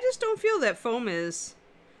 yeah, I just don't feel that foam is,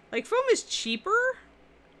 like, foam is cheaper.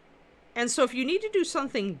 And so if you need to do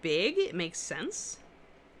something big, it makes sense.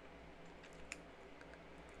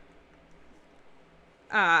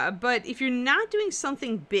 But if you're not doing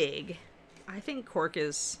something big, I think cork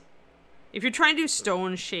is, if you're trying to do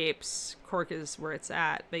stone shapes, cork is where it's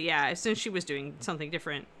at. But yeah, since she was doing something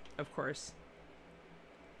different, of course.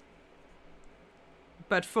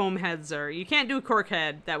 But foam heads are, you can't do a cork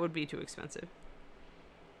head. That would be too expensive.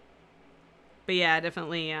 But yeah,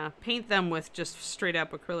 definitely paint them with just straight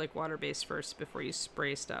up acrylic water base first before you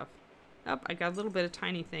spray stuff. Oh, I got a little bit of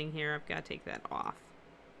tiny thing here. I've got to take that off.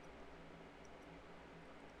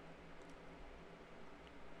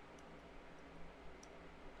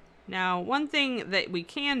 Now, one thing that we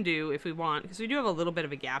can do if we want, because we do have a little bit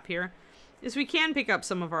of a gap here, is we can pick up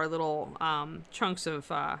some of our little chunks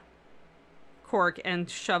of cork and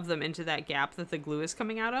shove them into that gap that the glue is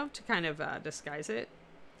coming out of to kind of disguise it.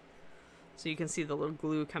 So you can see the little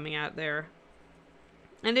glue coming out there.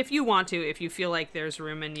 And if you want to, if you feel like there's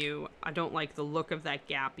room and you don't like the look of that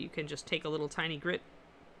gap, you can just take a little tiny grit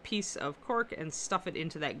piece of cork and stuff it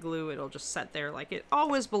into that glue. It'll just set there like it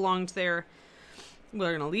always belonged there.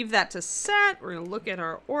 We're going to leave that to set. We're going to look at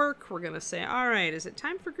our orc. We're going to say, all right, is it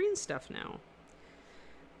time for green stuff now?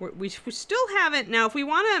 We still haven't. Now, if we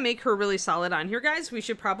want to make her really solid on here, guys, we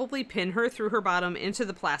should probably pin her through her bottom into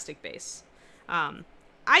the plastic base.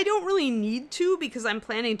 I don't really need to because I'm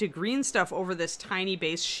planning to green stuff over this tiny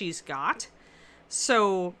base she's got.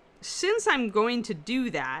 So since I'm going to do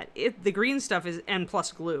that, the green stuff is, and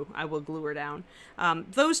plus glue, I will glue her down.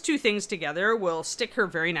 Those two things together will stick her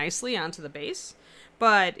very nicely onto the base.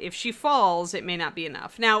 But if she falls, it may not be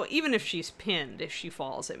enough. Now, even if she's pinned, if she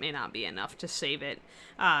falls, it may not be enough to save it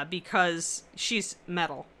because she's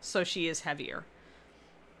metal, so she is heavier.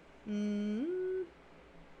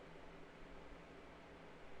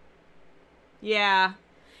 Yeah.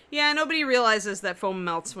 Yeah, nobody realizes that foam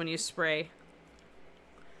melts when you spray.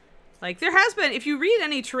 Like, there has been, if you read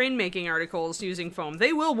any terrain making articles using foam,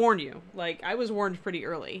 they will warn you. Like, I was warned pretty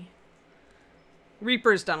early.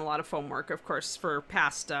 Reaper's done a lot of foam work, of course, for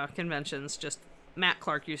past conventions. Just Matt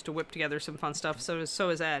Clark used to whip together some fun stuff, so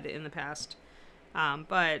has Ed in the past.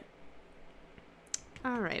 But,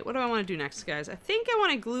 alright, what do I want to do next, guys? I think I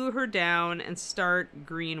want to glue her down and start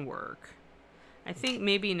green work. I think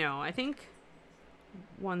maybe no. I think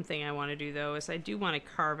one thing I want to do, though, is I do want to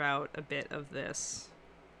carve out a bit of this,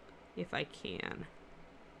 if I can.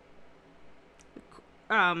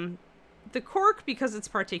 The cork, because it's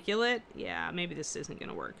particulate, yeah, maybe this isn't going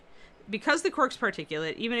to work. Because the cork's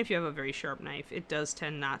particulate, even if you have a very sharp knife, it does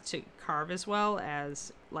tend not to carve as well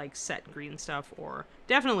as, like, set green stuff, or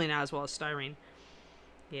definitely not as well as styrene.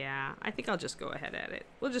 Yeah, I think I'll just go ahead at it.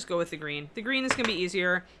 We'll just go with the green. The green is going to be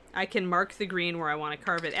easier. I can mark the green where I want to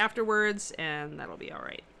carve it afterwards, and that'll be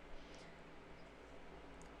alright.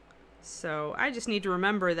 So I just need to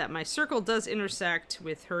remember that my circle does intersect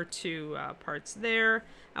with her two parts there.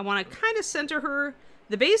 I want to kind of center her.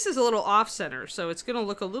 The base is a little off-center, so it's going to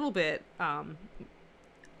look a little bit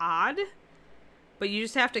odd. But you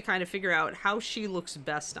just have to kind of figure out how she looks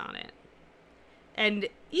best on it. And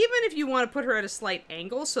even if you want to put her at a slight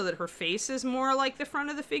angle so that her face is more like the front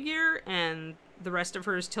of the figure and the rest of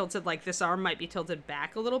her is tilted, like this arm might be tilted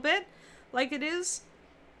back a little bit, like it is,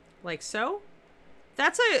 like so.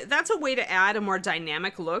 That's a way to add a more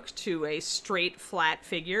dynamic look to a straight, flat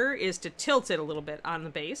figure, is to tilt it a little bit on the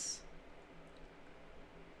base.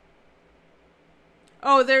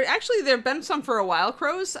 Oh, there have been some for a while,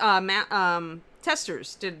 Crows.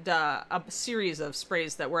 Testers did a series of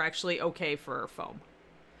sprays that were actually okay for foam.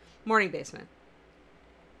 Morning Basement.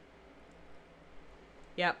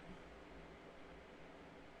 Yep.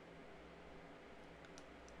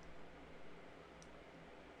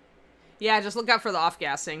 Yeah, just look out for the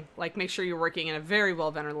off-gassing. Like, make sure you're working in a very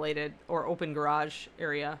well-ventilated or open garage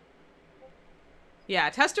area. Yeah,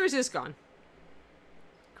 testers is gone.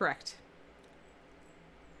 Correct.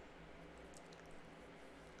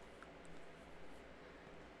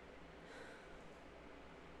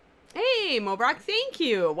 Hey, Mobrock, thank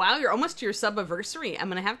you. Wow, you're almost to your sub-anniversary. I'm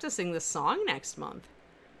going to have to sing this song next month.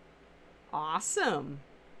 Awesome.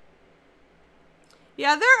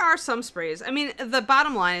 Yeah, there are some sprays. I mean, the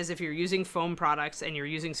bottom line is if you're using foam products and you're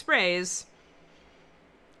using sprays,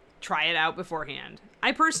 try it out beforehand.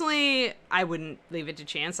 I personally, I wouldn't leave it to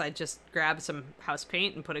chance. I'd just grab some house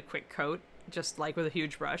paint and put a quick coat, just like with a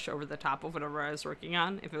huge brush over the top of whatever I was working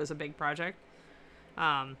on, if it was a big project.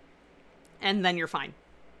 And then you're fine.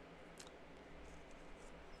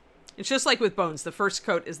 It's just like with bones. The first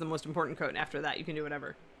coat is the most important coat. After that, you can do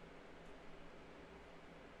whatever.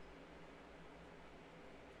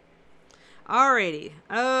 Alrighty.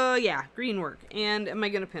 Yeah, green work. And am I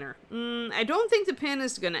going to pin her? I don't think the pin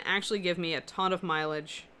is going to actually give me a ton of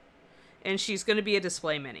mileage. And she's going to be a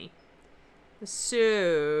display mini.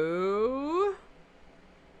 So...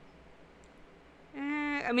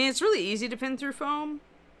 I mean, it's really easy to pin through foam.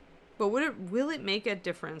 But will it make a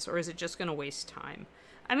difference? Or is it just going to waste time?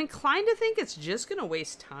 I'm inclined to think it's just going to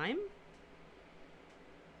waste time.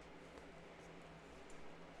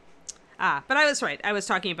 But I was right. I was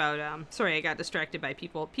talking about, sorry, I got distracted by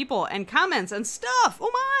people and comments and stuff.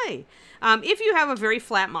 Oh my! If you have a very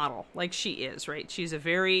flat model, like she is, right? She's a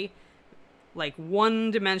very, like,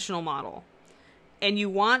 one-dimensional model. And you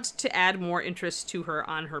want to add more interest to her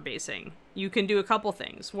on her basing. You can do a couple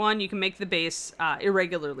things. One, you can make the base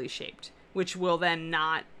irregularly shaped, which will then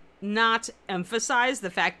not emphasize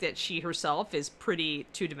the fact that she herself is pretty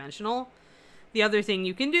two-dimensional. The other thing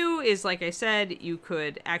you can do is, like I said, you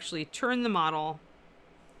could actually turn the model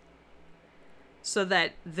so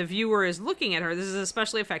that the viewer is looking at her. This is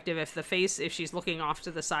especially effective if she's looking off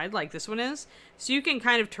to the side like this one is. So you can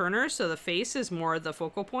kind of turn her so the face is more the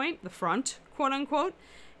focal point, the front, quote unquote.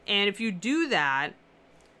 And if you do that,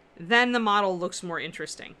 then the model looks more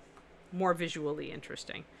interesting, more visually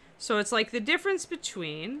interesting. So it's like the difference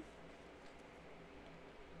between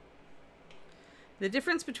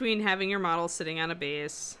having your model sitting on a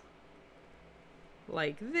base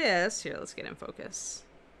like this. Here, let's get in focus.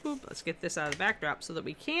 Boop, let's get this out of the backdrop so that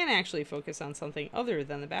we can actually focus on something other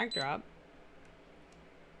than the backdrop.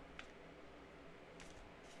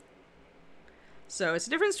 So it's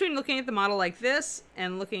the difference between looking at the model like this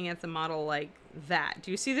and looking at the model like that.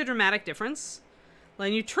 Do you see the dramatic difference?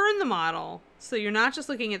 When you turn the model, so you're not just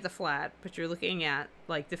looking at the flat, but you're looking at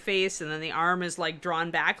like the face, and then the arm is like drawn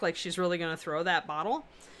back like she's really going to throw that bottle.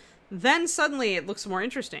 Then suddenly it looks more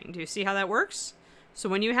interesting. Do you see how that works? So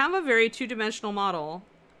when you have a very two-dimensional model,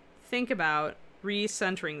 think about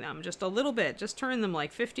recentering them just a little bit. Just turn them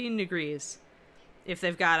like 15 degrees. If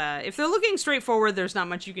they're looking straight forward, there's not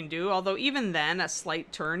much you can do. Although even then, a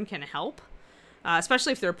slight turn can help,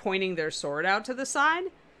 especially if they're pointing their sword out to the side.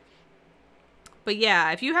 But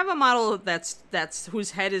yeah, if you have a model that's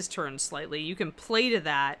whose head is turned slightly, you can play to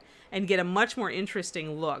that and get a much more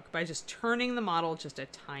interesting look by just turning the model just a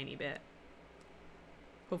tiny bit.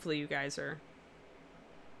 Hopefully you guys are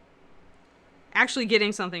actually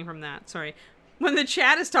getting something from that. Sorry. When the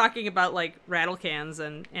chat is talking about like rattle cans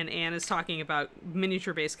and Anne is talking about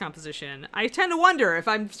miniature-based composition, I tend to wonder if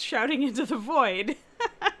I'm shouting into the void.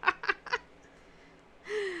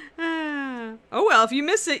 Oh well, if you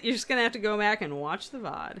miss it, you're just gonna have to go back and watch the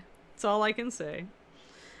VOD. That's all I can say.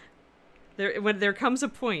 When there comes a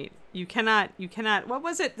point, you cannot, what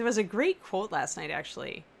was it? There was a great quote last night,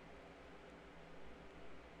 actually.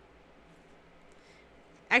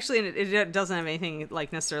 Actually, it doesn't have anything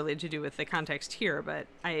like necessarily to do with the context here, but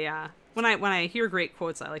when I hear great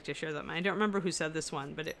quotes, I like to share them. I don't remember who said this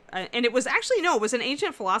one, but it was actually, no, it was an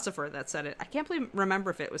ancient philosopher that said it. I can't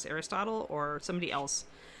remember if it was Aristotle or somebody else.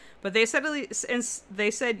 But they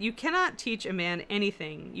said, you cannot teach a man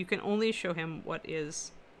anything. You can only show him what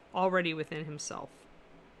is already within himself.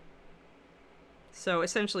 So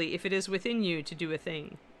essentially, if it is within you to do a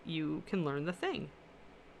thing, you can learn the thing.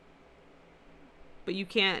 But you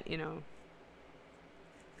can't, you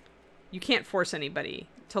can't force anybody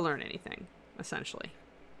to learn anything, essentially.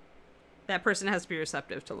 That person has to be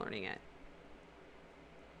receptive to learning it.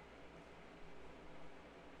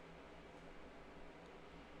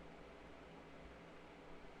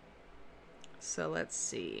 So let's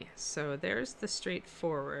see. So there's the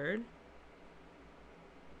straightforward.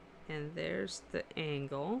 And there's the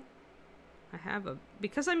angle.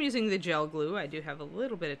 Because I'm using the gel glue, I do have a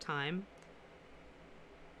little bit of time.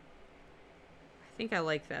 I think I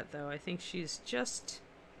like that though. I think she's just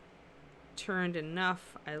turned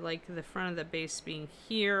enough. I like the front of the base being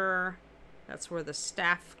here. That's where the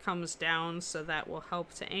staff comes down, so that will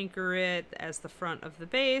help to anchor it as the front of the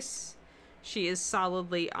base. She is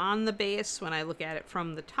solidly on the base when I look at it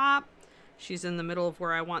from the top. She's in the middle of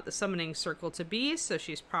where I want the summoning circle to be, so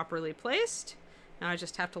she's properly placed. Now I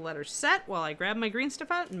just have to let her set while I grab my green stuff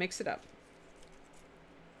out and mix it up.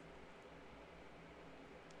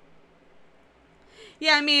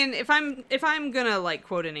 Yeah, I mean, if I'm gonna like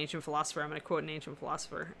quote an ancient philosopher, I'm gonna quote an ancient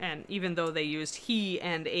philosopher. And even though they used he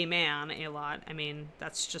and a man a lot, I mean,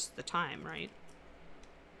 that's just the time, right?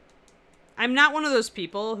 I'm not one of those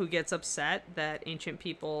people who gets upset that ancient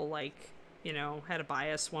people, like, you know, had a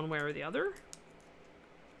bias one way or the other.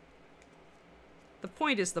 The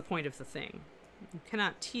point is the point of the thing. You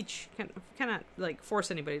cannot cannot like force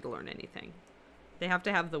anybody to learn anything. They have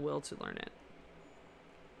to have the will to learn it.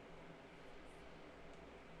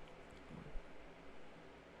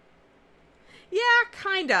 Yeah,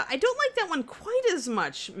 kinda. I don't like that one quite as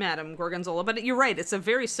much, Madam Gorgonzola, but you're right. It's a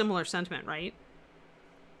very similar sentiment, right?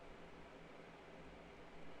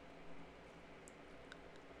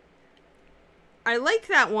 I like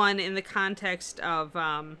that one in the context of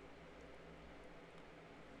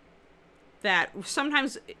that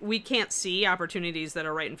sometimes we can't see opportunities that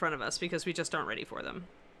are right in front of us because we just aren't ready for them.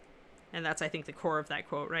 And that's, I think, the core of that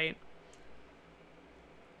quote, right?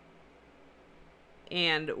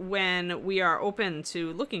 And when we are open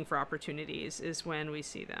to looking for opportunities is when we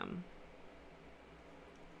see them.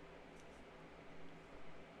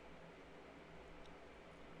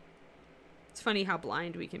 It's funny how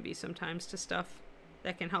blind we can be sometimes to stuff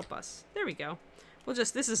that can help us. There we go. We'll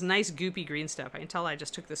just, this is nice goopy green stuff. I can tell I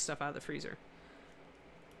just took this stuff out of the freezer.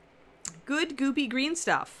 Good goopy green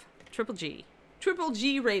stuff. Triple G. Triple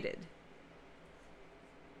G rated.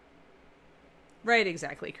 Right,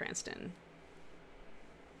 exactly, Cranston.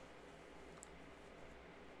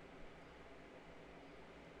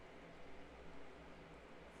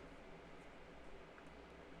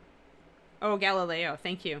 Oh, Galileo.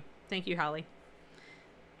 Thank you. Thank you, Holly.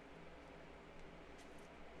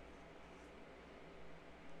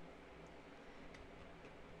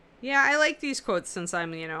 Yeah, I like these quotes since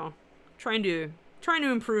I'm, you know, trying to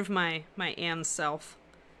improve my Anne self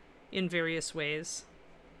in various ways.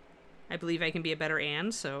 I believe I can be a better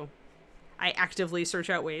Anne, so I actively search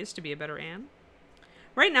out ways to be a better Anne.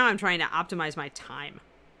 Right now I'm trying to optimize my time.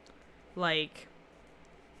 Like,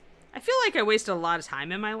 I feel like I wasted a lot of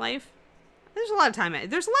time in my life. There's a lot of time.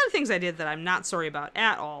 There's a lot of things I did that I'm not sorry about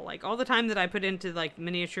at all. Like, all the time that I put into, like,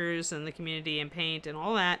 miniatures and the community and paint and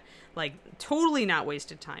all that, like, totally not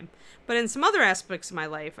wasted time. But in some other aspects of my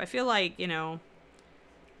life, I feel like, you know,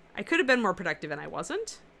 I could have been more productive and I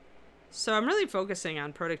wasn't. So I'm really focusing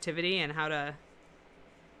on productivity and how to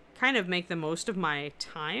kind of make the most of my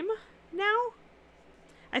time now.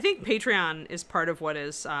 I think Patreon is part of what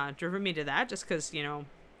has driven me to that, just because, you know,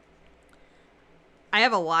 I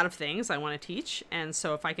have a lot of things I want to teach, and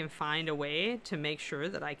so if I can find a way to make sure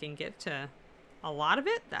that I can get to a lot of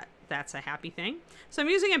it, that's a happy thing. So I'm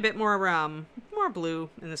using a bit more blue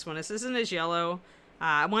in this one. This isn't as yellow.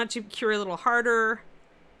 I want it to cure a little harder.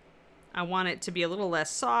 I want it to be a little less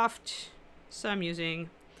soft, so I'm using...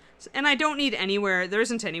 And I don't need anywhere... There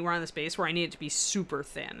isn't anywhere on this base where I need it to be super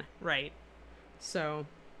thin, right? So...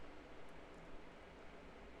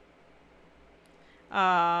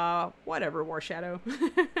 whatever, War Shadow.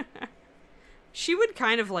 She would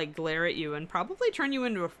kind of, like, glare at you and probably turn you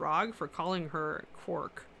into a frog for calling her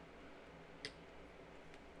Quark.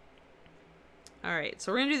 Alright,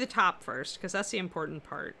 so we're gonna do the top first, because that's the important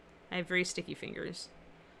part. I have very sticky fingers.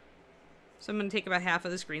 So I'm gonna take about half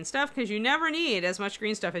of this green stuff, because you never need as much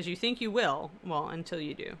green stuff as you think you will. Well, until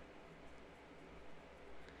you do.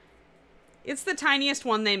 It's the tiniest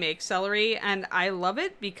one they make, celery, and I love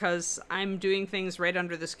it because I'm doing things right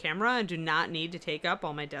under this camera and do not need to take up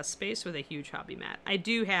all my desk space with a huge hobby mat. I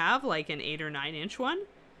do have like an 8 or 9 inch one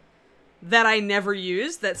that I never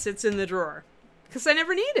use that sits in the drawer because I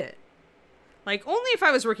never need it. Like, only if I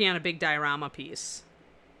was working on a big diorama piece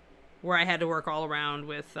where I had to work all around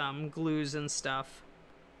with glues and stuff,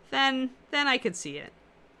 then I could see it.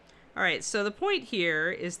 All right, so the point here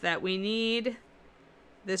is that we need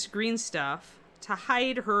this green stuff to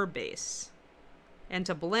hide her base and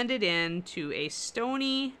to blend it into a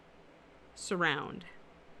stony surround.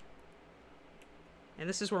 And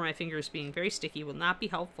this is where my fingers being very sticky will not be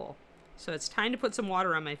helpful. So it's time to put some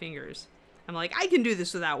water on my fingers. I'm like, I can do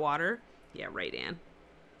this without water. Yeah, right, Anne.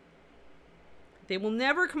 They will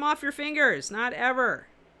never come off your fingers. Not ever.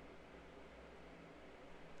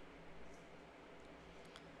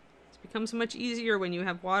 It's become so much easier when you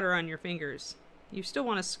have water on your fingers. You still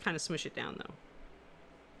want to kind of smush it down, though.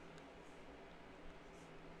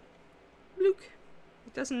 Look.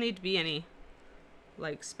 It doesn't need to be any,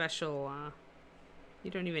 like, special,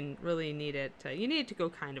 you don't even really need it. You need it to go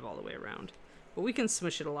kind of all the way around. But we can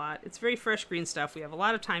smush it a lot. It's very fresh green stuff. We have a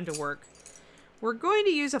lot of time to work. We're going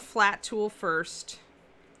to use a flat tool first.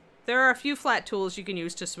 There are a few flat tools you can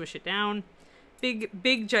use to smush it down.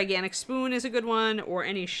 Big gigantic spoon is a good one, or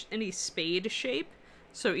any spade shape.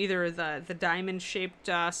 So either the diamond-shaped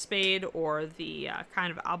spade or the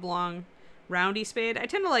kind of oblong roundy spade. I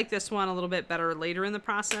tend to like this one a little bit better later in the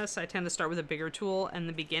process. I tend to start with a bigger tool in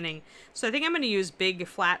the beginning. So I think I'm going to use big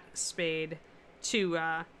flat spade to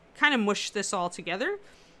kind of mush this all together.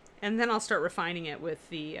 And then I'll start refining it with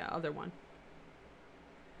the other one.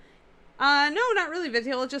 No, not really,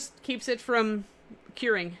 Vithiel. It just keeps it from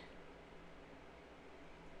curing.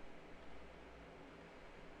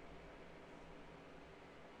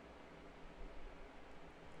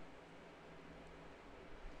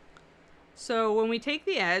 So when we take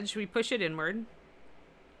the edge, we push it inward.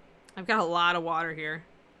 I've got a lot of water here,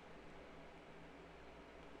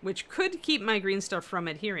 which could keep my green stuff from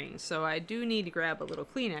adhering. So I do need to grab a little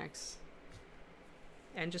Kleenex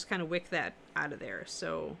and just kind of wick that out of there.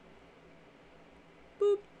 So,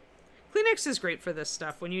 boop. Kleenex is great for this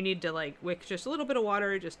stuff. When you need to like wick just a little bit of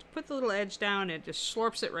water, just put the little edge down, it just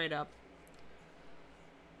slurps it right up.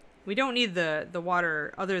 We don't need the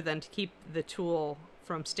water other than to keep the tool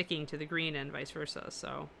from sticking to the green and vice versa.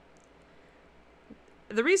 So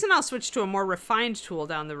the reason I'll switch to a more refined tool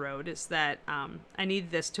down the road is that I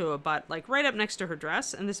need this to abut like right up next to her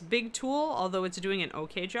dress, and this big tool, although it's doing an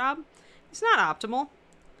okay job, it's not optimal.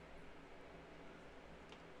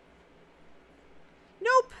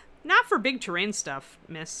 Nope, not for big terrain stuff,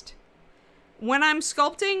 Mist. When I'm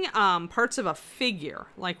sculpting parts of a figure,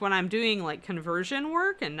 like when I'm doing like conversion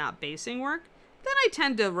work and not basing work, then I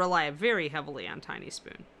tend to rely very heavily on Tiny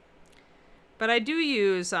Spoon. But I do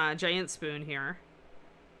use Giant Spoon here.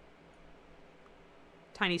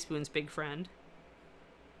 Tiny Spoon's big friend.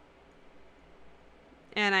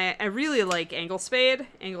 And I really like Angle Spade.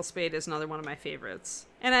 Angle Spade is another one of my favorites.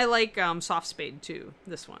 And I like Soft Spade too,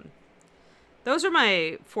 this one. Those are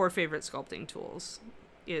my 4 favorite sculpting tools.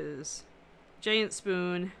 Is Giant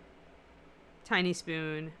Spoon, Tiny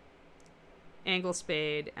Spoon, Angle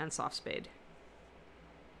Spade, and Soft Spade.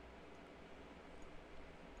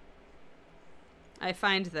 I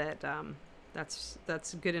find that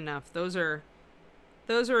that's good enough. Those are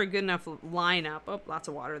a good enough lineup. Oh, lots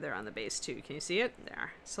of water there on the base too. Can you see it?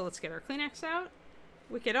 There. So let's get our Kleenex out.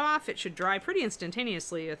 Wick it off. It should dry pretty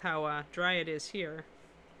instantaneously with how dry it is here.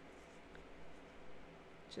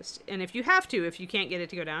 And if you have to, if you can't get it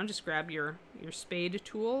to go down, just grab your spade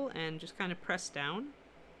tool and just kind of press down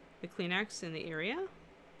the Kleenex in the area.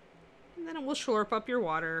 And then it will slurp up your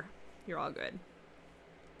water. You're all good.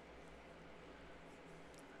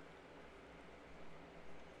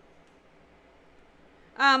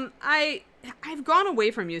 I've gone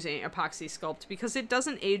away from using epoxy sculpt because it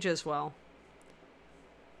doesn't age as well.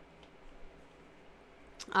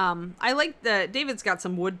 I like David's got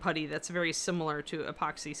some wood putty that's very similar to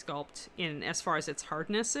epoxy sculpt in as far as its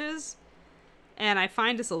hardness is, and I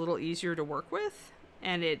find it's a little easier to work with,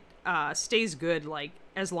 and it stays good like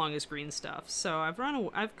as long as green stuff. So I've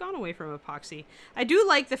gone away from epoxy. I do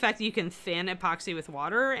like the fact that you can thin epoxy with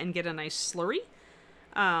water and get a nice slurry.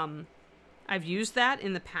 I've used that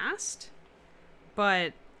in the past,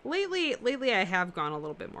 but lately I have gone a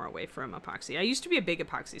little bit more away from epoxy. I used to be a big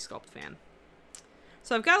epoxy sculpt fan.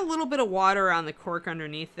 So I've got a little bit of water on the cork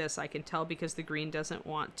underneath this, I can tell, because the green doesn't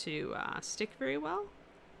want to stick very well.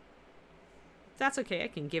 That's okay, I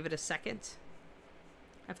can give it a second.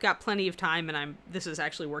 I've got plenty of time, and this is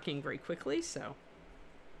actually working very quickly, so.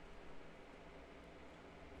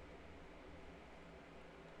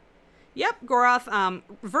 Yep, Goroth.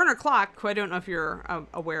 Werner Clock, who I don't know if you're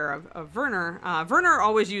aware of Werner. Werner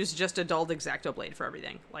always used just a dulled X-Acto blade for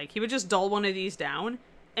everything. Like, he would just dull one of these down,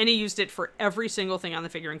 and he used it for every single thing on the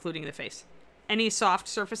figure, including the face. Any soft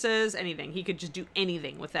surfaces, anything. He could just do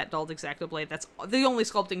anything with that dulled X-Acto blade. That's the only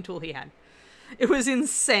sculpting tool he had. It was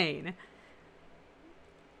insane.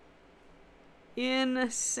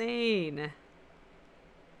 Insane.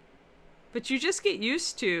 But you just get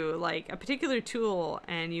used to, like, a particular tool,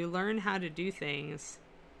 and you learn how to do things.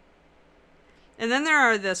 And then there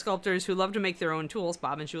are the sculptors who love to make their own tools.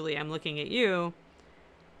 Bob and Julie, I'm looking at you.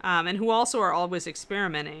 And who also are always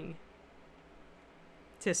experimenting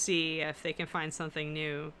to see if they can find something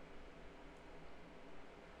new.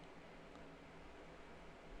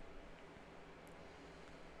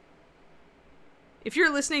 If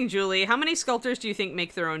you're listening, Julie, how many sculptors do you think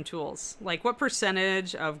make their own tools? Like, what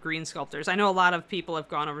percentage of green sculptors? I know a lot of people have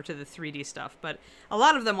gone over to the 3D stuff, but a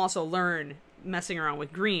lot of them also learn messing around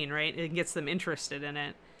with green, right? It gets them interested in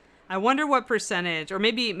it. I wonder what percentage, or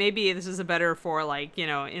maybe this is a better for, like, you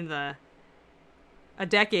know, a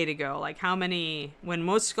decade ago, like how many, when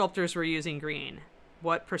most sculptors were using green,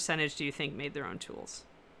 what percentage do you think made their own tools?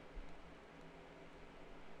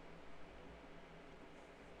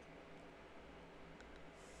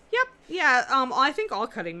 Yep, yeah, I think all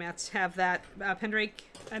cutting mats have that, Pendrake.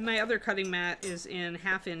 And my other cutting mat is in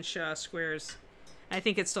 1/2-inch squares. I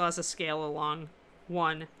think it still has a scale along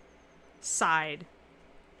one side.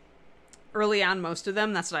 Early on, most of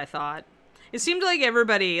them, that's what I thought. It seemed like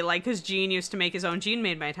everybody, like, because Gene used to make his own. Gene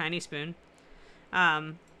made my tiny spoon.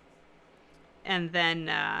 And then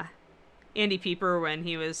Andy Pieper, when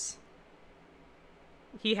he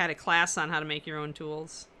had a class on how to make your own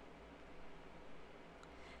tools.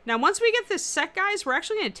 Now, once we get this set, guys, we're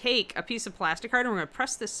actually going to take a piece of plastic card and we're going to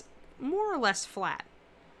press this more or less flat.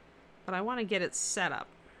 But I want to get it set up.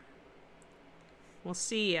 We'll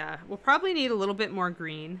see. We'll probably need a little bit more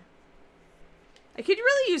green. I could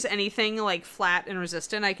really use anything like flat and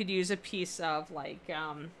resistant. I could use a piece of like,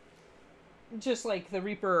 just like the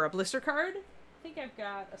Reaper blister card. I think I've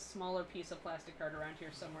got a smaller piece of plastic card around here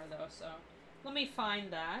somewhere though, so let me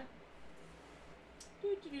find that.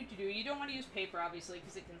 You don't want to use paper, obviously,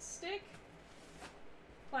 because it can stick.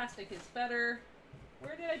 Plastic is better.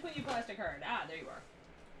 Where did I put you, plastic card? Ah, there you are.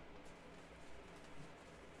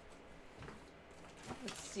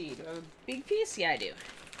 Let's see. Do I have a big piece? Yeah, I do.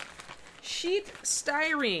 Sheet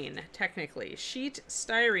styrene, technically. Sheet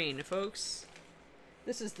styrene, folks.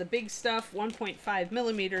 This is the big stuff, 1.5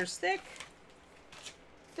 millimeters thick.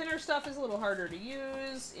 Thinner stuff is a little harder to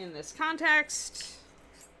use in this context.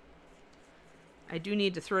 I do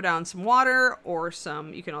need to throw down some water or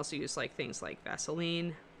some, you can also use like things like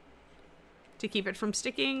Vaseline to keep it from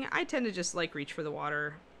sticking. I tend to just like reach for the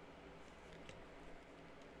water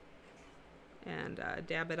and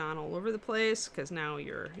dab it on all over the place because now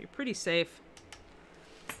you're pretty safe.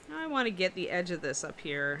 Now I want to get the edge of this up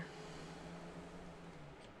here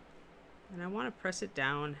and I want to press it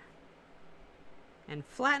down and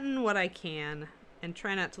flatten what I can and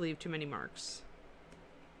try not to leave too many marks.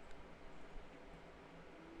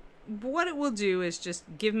 What it will do is just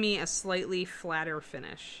give me a slightly flatter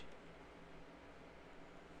finish.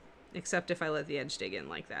 Except if I let the edge dig in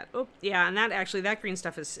like that. Oh, yeah, and that actually, that green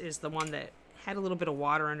stuff is the one that had a little bit of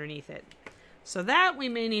water underneath it. So that we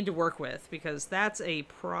may need to work with because that's a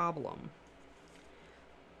problem.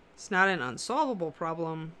 It's not an unsolvable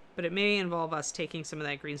problem, but it may involve us taking some of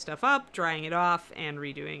that green stuff up, drying it off, and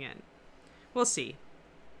redoing it. We'll see.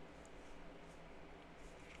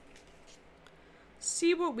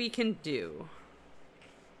 See what we can do.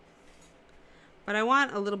 But I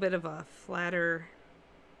want a little bit of a flatter...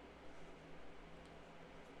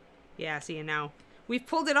 Yeah, see, and now we've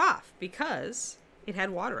pulled it off because it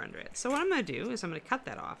had water under it. So what I'm going to do is I'm going to cut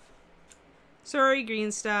that off. Sorry,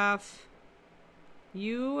 green stuff.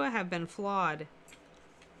 You have been flawed.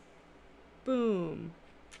 Boom.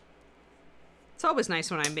 It's always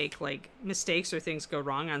nice when I make, like, mistakes or things go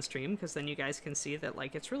wrong on stream because then you guys can see that,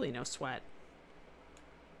 like, it's really no sweat.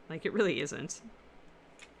 Like, it really isn't.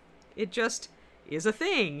 It just is a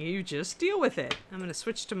thing. You just deal with it. I'm going to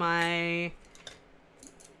switch to my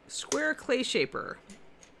square clay shaper.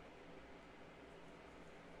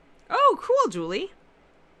 Oh, cool, Julie.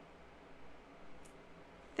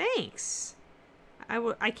 Thanks.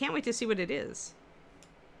 I can't wait to see what it is.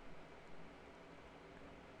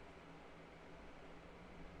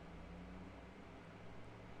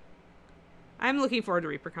 I'm looking forward to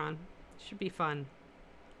ReaperCon. Should be fun.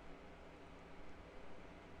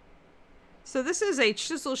 So this is a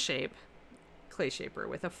chisel shape clay shaper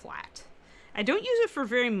with a flat. I don't use it for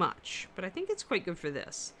very much, but I think it's quite good for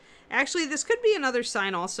this. Actually, this could be another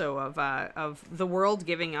sign also of the world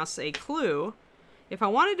giving us a clue. If I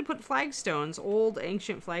wanted to put flagstones, old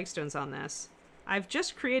ancient flagstones on this, I've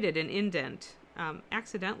just created an indent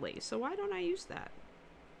accidentally, so why don't I use that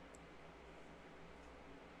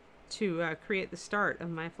to create the start of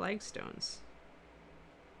my flagstones?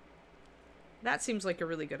 That seems like a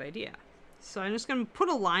really good idea. So I'm just going to put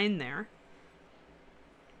a line there.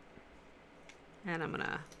 And I'm going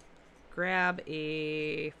to grab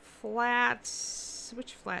a flat.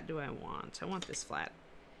 Which flat do I want? I want this flat.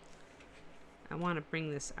 I want to bring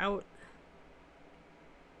this out.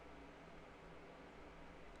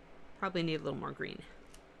 Probably need a little more green.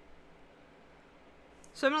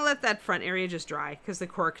 So I'm going to let that front area just dry because the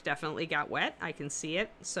cork definitely got wet. I can see it.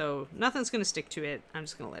 So nothing's going to stick to it. I'm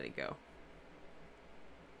just going to let it go.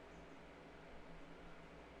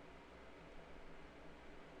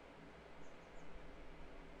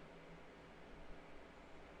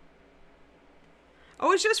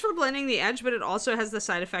 Oh, it's just for blending the edge, but it also has the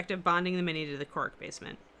side effect of bonding the mini to the cork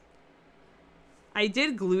basement. I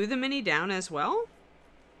did glue the mini down as well,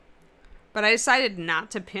 but I decided not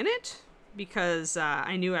to pin it because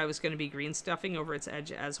I knew I was going to be green stuffing over its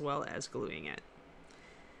edge as well as gluing it.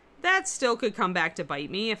 That still could come back to bite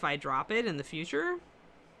me if I drop it in the future.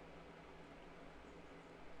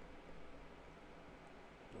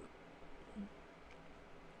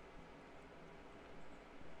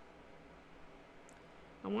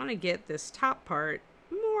 I want to get this top part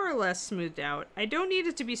more or less smoothed out. I don't need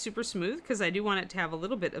it to be super smooth because I do want it to have a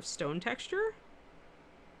little bit of stone texture.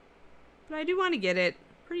 But I do want to get it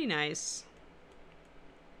pretty nice.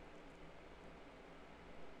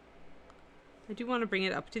 I do want to bring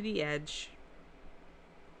it up to the edge.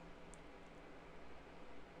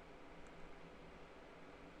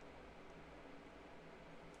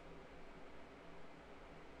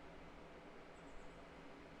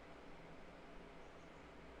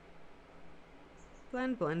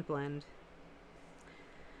 Blend, blend, blend.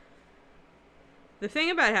 The thing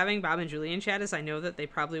about having Bob and Julie in chat is I know that they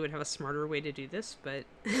probably would have a smarter way to do this, but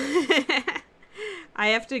I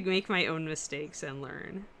have to make my own mistakes and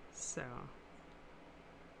learn. So.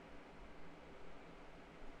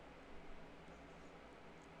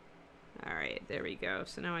 All right, there we go.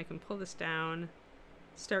 So now I can pull this down,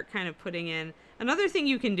 start kind of putting in. Another thing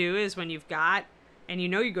you can do is when you've got, and you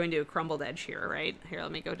know you're going to do a crumbled edge here, right? Here,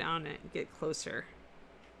 let me go down and get closer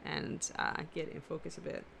and get in focus a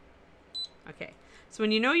bit. Okay, so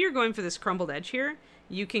when you know you're going for this crumbled edge here,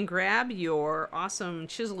 you can grab your awesome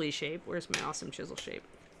chisel-y shape. Where's my awesome chisel shape?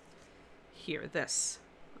 Here, this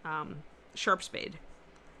sharp spade.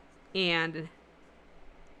 And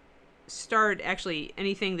start, actually,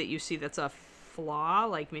 anything that you see that's a flaw,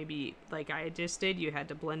 like maybe like I just did, you had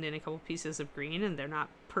to blend in a couple pieces of green and they're not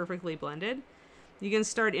perfectly blended. You can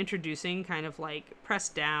start introducing kind of like press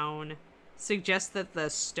down, suggest that the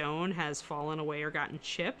stone has fallen away or gotten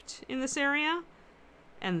chipped in this area,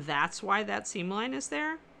 and that's why that seam line is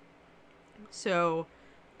there. So,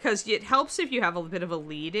 because it helps if you have a bit of a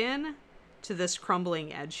lead in to this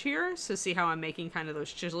crumbling edge here. So see how I'm making kind of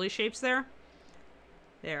those chisel-y shapes there?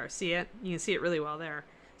 There, see it? You can see it really well there.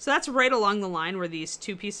 So that's right along the line where these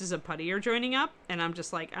two pieces of putty are joining up, and I'm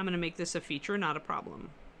just like, I'm going to make this a feature, not a problem.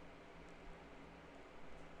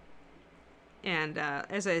 And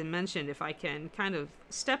as I mentioned, if I can kind of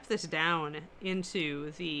step this down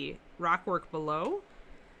into the rock work below,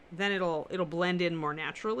 then it'll blend in more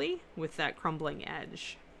naturally with that crumbling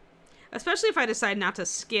edge. Especially if I decide not to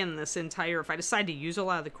skin this entire, if I decide to use a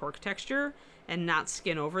lot of the cork texture and not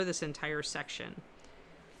skin over this entire section.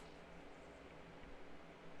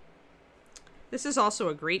 This is also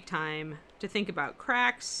a great time to think about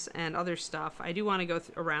cracks and other stuff. I do want to go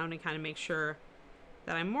around and kind of make sure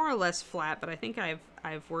that I'm more or less flat, but I think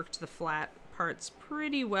I've worked the flat parts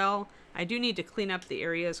pretty well. I do need to clean up the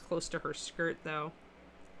areas close to her skirt though.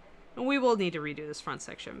 And we will need to redo this front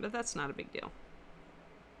section, but that's not a big deal.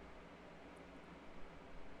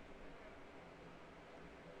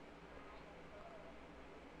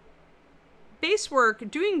 Base work,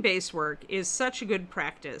 doing base work is such a good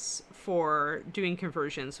practice for doing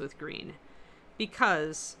conversions with green,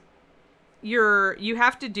 because you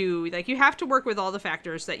have to work with all the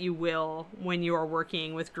factors that you will when you are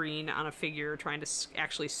working with green on a figure trying to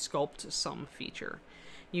actually sculpt some feature.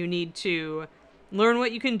 You need to learn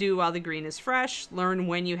what you can do while the green is fresh, learn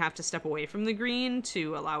when you have to step away from the green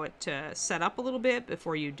to allow it to set up a little bit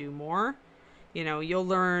before you do more. You know, you'll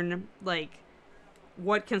learn like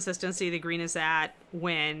what consistency the green is at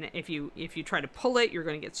when if you try to pull it, you're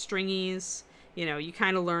going to get stringies. You know, you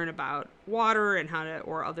kind of learn about water and how to,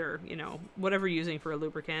 or other, you know, whatever you're using for a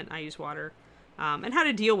lubricant. I use water. And how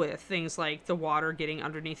to deal with things like the water getting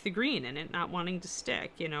underneath the green and it not wanting to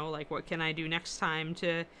stick, you know, like what can I do next time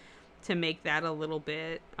to make that a little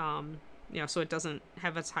bit, you know, so it doesn't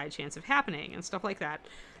have a high chance of happening and stuff like that.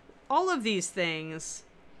 All of these things,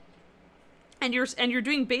 and you're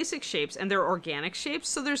doing basic shapes and they're organic shapes.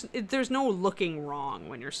 So there's no looking wrong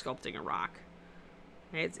when you're sculpting a rock.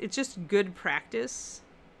 Right? It's just good practice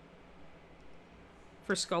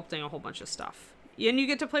for sculpting a whole bunch of stuff. And you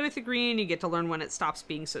get to play with the green, you get to learn when it stops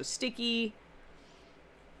being so sticky.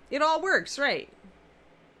 It all works, right?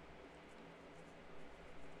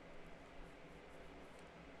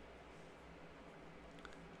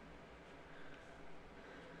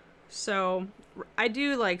 So I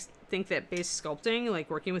do think that base sculpting, like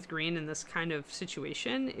working with green in this kind of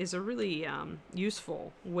situation, is a really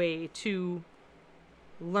useful way to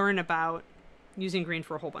learn about using green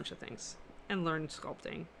for a whole bunch of things and learn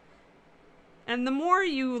sculpting. And the more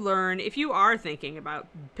you learn, if you are thinking about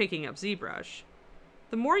picking up ZBrush,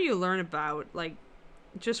 the more you learn about, like,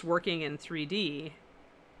 just working in 3D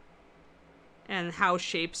and how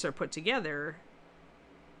shapes are put together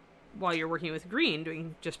while you're working with green,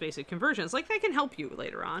 doing just basic conversions, like, that can help you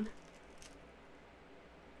later on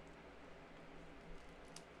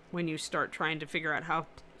when you start trying to figure out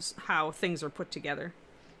how things are put together.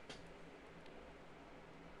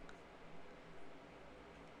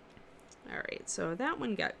 All right, so that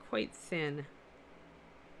one got quite thin.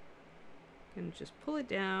 I'm gonna just pull it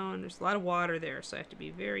down. There's a lot of water there, so I have to be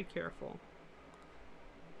very careful.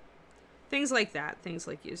 Things like that, things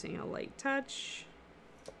like using a light touch.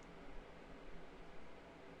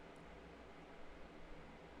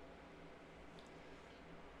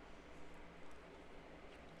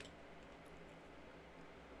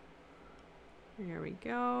 There we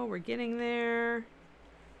go, we're getting there.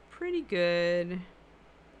 Pretty good.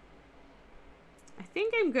 I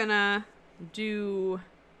think I'm gonna do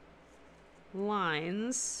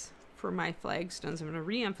lines for my flagstones. I'm gonna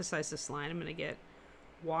re-emphasize this line. I'm gonna get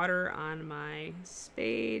water on my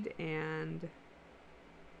spade and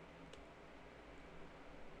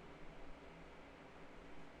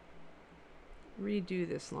redo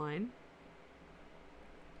this line.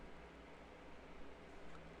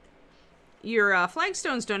 Your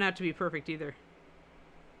flagstones don't have to be perfect either,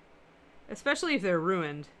 especially if they're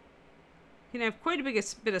ruined. You can have quite a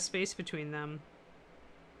bit of space between them.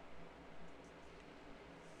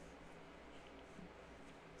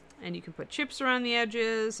 And you can put chips around the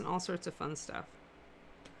edges and all sorts of fun stuff.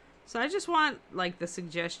 So I just want, like, the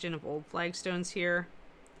suggestion of old flagstones here.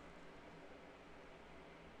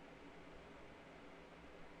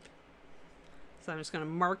 So I'm just going to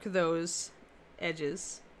mark those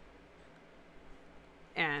edges.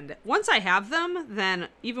 And once I have them, then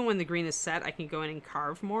even when the green is set, I can go in and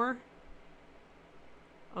carve more.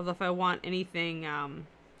 Although if I want anything, if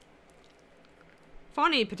I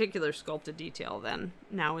want any particular sculpted detail, then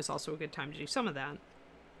now is also a good time to do some of that.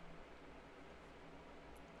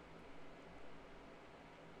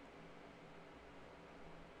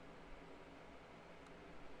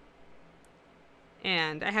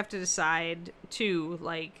 And I have to decide, too,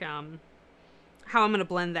 like, how I'm going to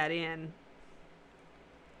blend that in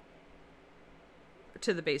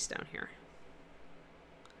to the base down here.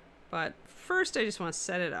 But first, I just want to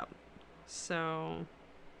set it up. So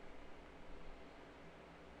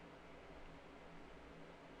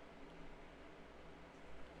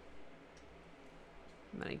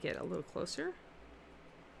I'm going to get a little closer.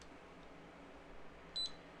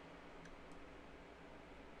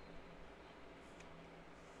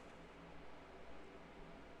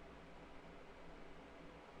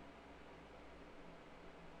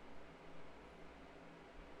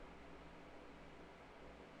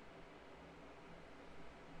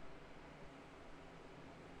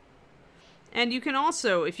 And you can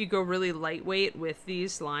also, if you go really lightweight with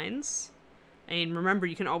these lines, and remember,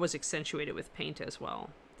 you can always accentuate it with paint as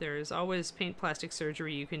well. There's always paint plastic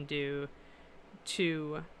surgery you can do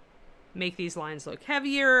to make these lines look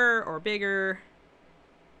heavier or bigger.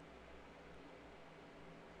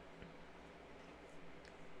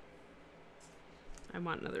 I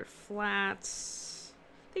want another flat.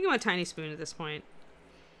 I think I want a tiny spoon at this point.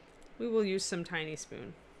 We will use some tiny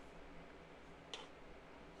spoon,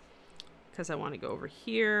 because I want to go over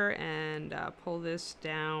here and pull this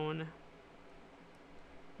down,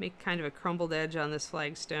 make kind of a crumbled edge on this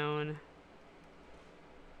flagstone,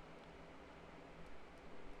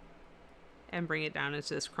 and bring it down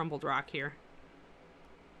into this crumbled rock here.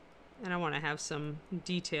 And I want to have some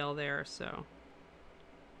detail there, so.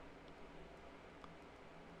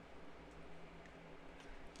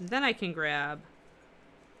 Then I can grab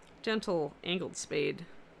gentle angled spade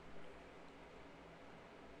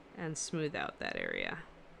and smooth out that area,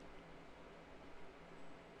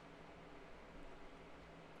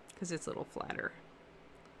 because it's a little flatter.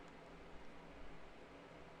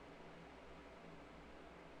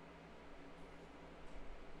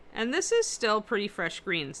 And this is still pretty fresh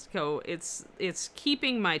green, so it's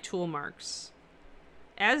keeping my tool marks.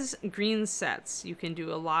 As green sets, you can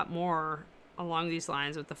do a lot more along these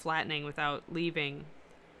lines with the flattening without leaving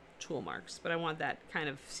tool marks. But I want that kind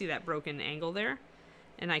of, see that broken angle there?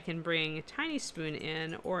 And I can bring a tiny spoon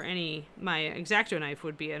in, or my X-Acto knife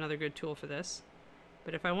would be another good tool for this.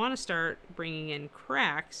 But if I want to start bringing in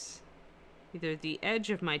cracks, either the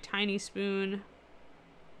edge of my tiny spoon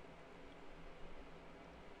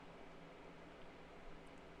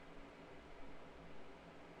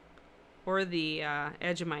or the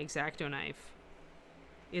edge of my X-Acto knife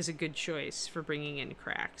is a good choice for bringing in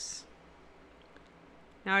cracks.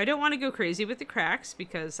 Now, I don't want to go crazy with the cracks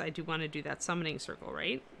because I do want to do that summoning circle,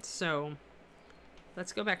 right? So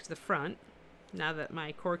Let's go back to the front now that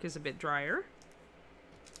my cork is a bit drier.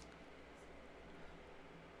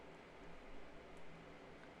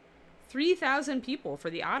 $3,000 people for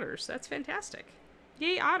the otters. That's fantastic.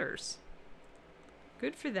 Yay, otters.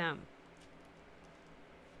 Good for them.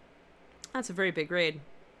 That's a very big raid.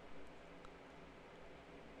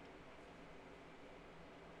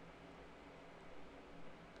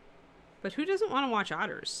 But who doesn't want to watch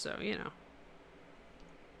otters? So, you know.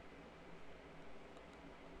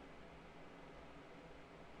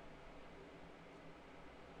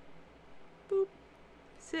 Boop.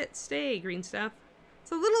 Sit, stay, green stuff.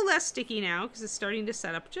 It's a little less sticky now because it's starting to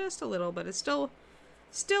set up just a little, but it's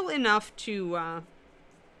still enough to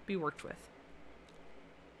be worked with.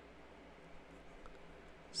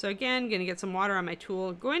 So again, going to get some water on my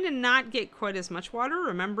tool. Going to not get quite as much water,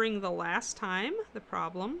 remembering the last time, the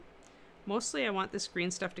problem. Mostly I want this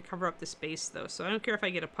green stuff to cover up the space though, so I don't care if I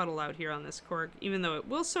get a puddle out here on this cork, even though it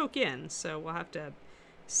will soak in, so we'll have to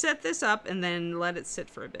set this up and then let it sit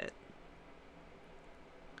for a bit.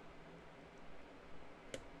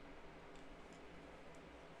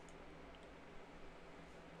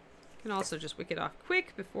 You can also just wick it off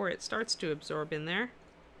quick before it starts to absorb in there.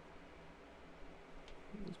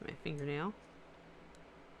 Use my fingernail.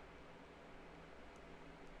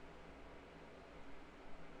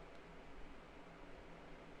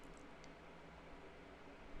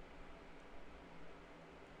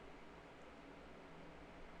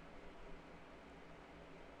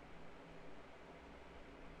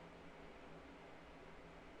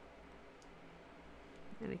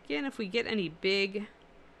 And again, if we get any big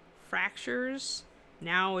fractures,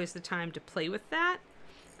 now is the time to play with that.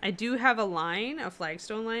 I do have a line, a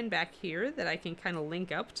flagstone line back here that I can kind of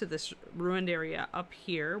link up to this ruined area up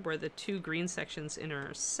here where the two green sections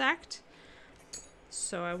intersect.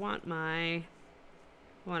 So I want to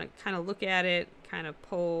kind of look at it, kind of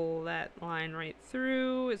pull that line right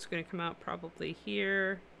through. It's going to come out probably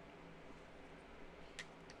here.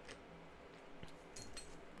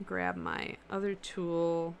 Grab my other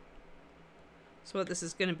tool. So what this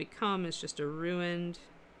is going to become is just a ruined...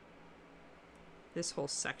 This whole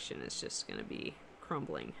section is just going to be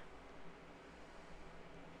crumbling.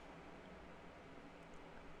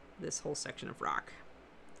 This whole section of rock.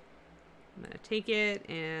 I'm going to take it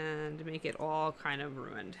and make it all kind of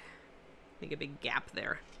ruined. Make a big gap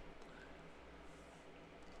there.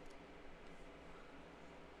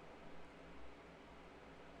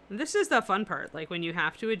 And this is the fun part, like when you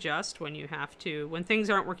have to adjust, when things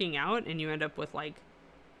aren't working out and you end up with like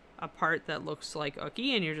a part that looks like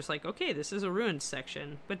ucky and you're just like, okay, this is a ruined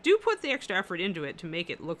section. But do put the extra effort into it to make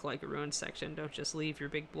it look like a ruined section. Don't just leave your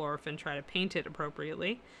big blorf and try to paint it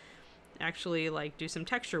appropriately. Actually, like, do some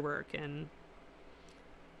texture work and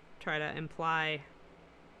try to imply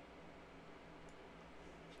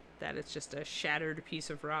that it's just a shattered piece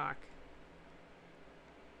of rock.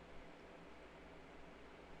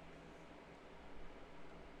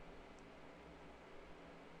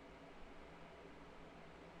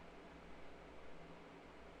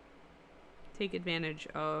 Take advantage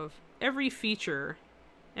of every feature,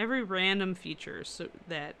 every random feature so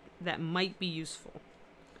that might be useful.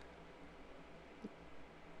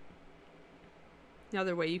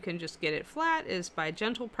 Another way you can just get it flat is by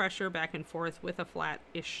gentle pressure back and forth with a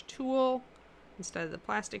flat-ish tool instead of the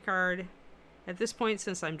plastic card. At this point,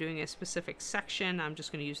 since I'm doing a specific section, I'm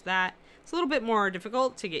just going to use that. It's a little bit more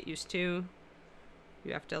difficult to get used to.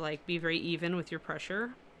 You have to like be very even with your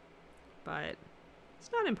pressure, but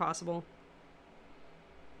it's not impossible.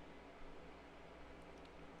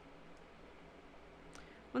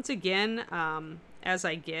 Once again, as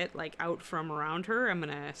I get like out from around her, I'm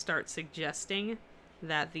going to start suggesting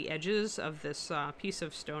that the edges of this piece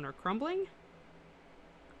of stone are crumbling.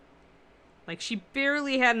 Like, she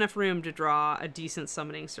barely had enough room to draw a decent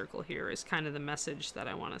summoning circle here is kind of the message that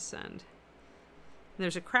I want to send.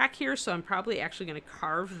 There's a crack here, so I'm probably actually going to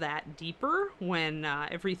carve that deeper when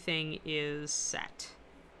everything is set.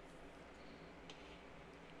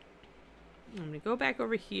 I'm going to go back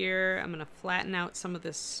over here. I'm going to flatten out some of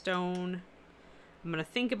this stone. I'm going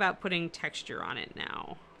to think about putting texture on it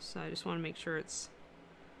now. So I just want to make sure it's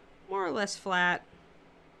more or less flat.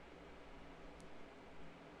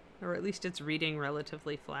 Or at least it's reading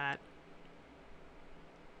relatively flat.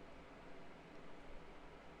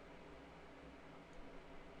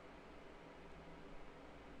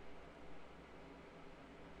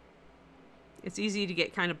 It's easy to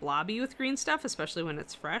get kind of blobby with green stuff, especially when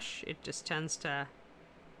it's fresh. It just tends to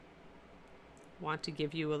want to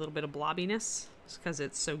give you a little bit of blobbiness just because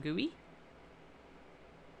it's so gooey.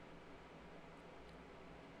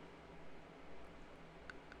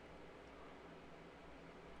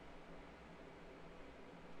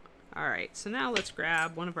 right, so now let's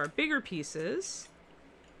grab one of our bigger pieces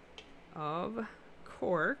of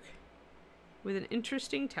cork with an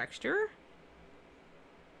interesting texture.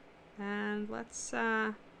 And let's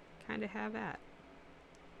kind of have at.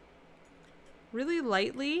 Really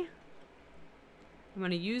lightly, I'm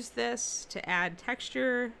going to use this to add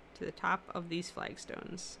texture to the top of these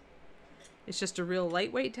flagstones. It's just a real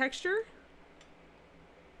lightweight texture.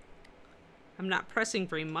 I'm not pressing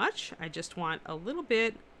very much. I just want a little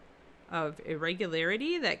bit of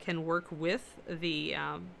irregularity that can work with the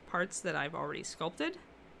parts that I've already sculpted,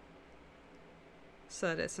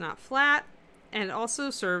 so that it's not flat, and it also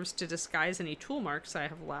serves to disguise any tool marks I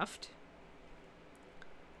have left.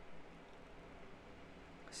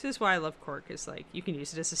 This is why I love cork, is like you can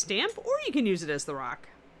use it as a stamp or you can use it as the rock.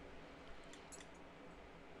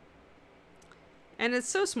 And it's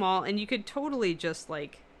so small, and you could totally just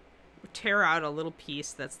like tear out a little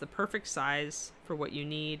piece that's the perfect size for what you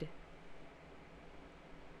need.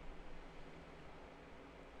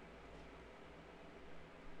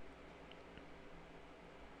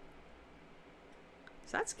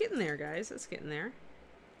 So that's getting there, guys. That's getting there.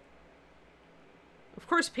 Of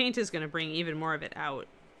course, paint is going to bring even more of it out.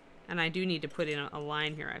 And I do need to put in a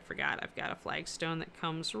line here. I forgot. I've got a flagstone that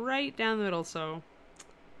comes right down the middle, so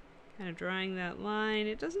kind of drawing that line.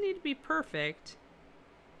 It doesn't need to be perfect.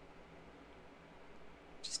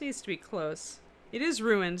 It just needs to be close. It is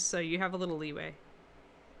ruined, so you have a little leeway.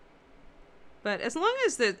 But as long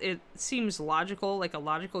as it seems logical, like a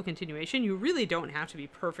logical continuation, you really don't have to be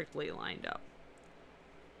perfectly lined up.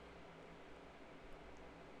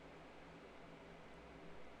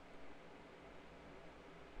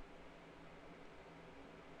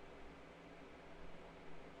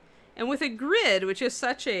 And with a grid, which is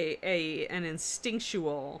such an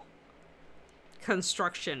instinctual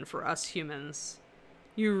construction for us humans,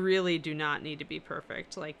 you really do not need to be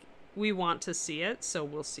perfect. Like, we want to see it, so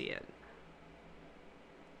we'll see it.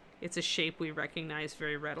 It's a shape we recognize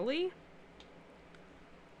very readily.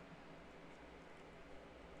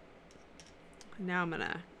 Now I'm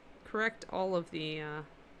gonna correct all of the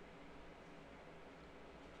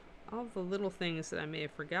little things that I may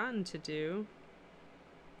have forgotten to do.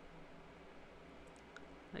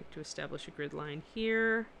 Like to establish a grid line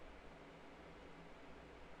here.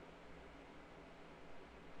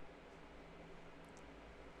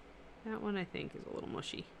 That one I think is a little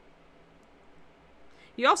mushy.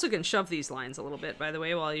 You also can shove these lines a little bit, by the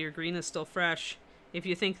way, while your green is still fresh. If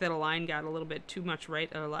you think that a line got a little bit too much right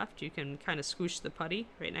or left, you can kind of squish the putty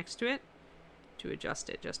right next to it to adjust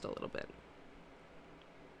it just a little bit.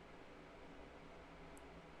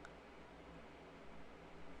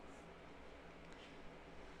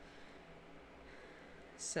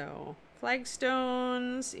 So,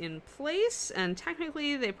 flagstones in place, and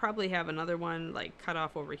technically they probably have another one like cut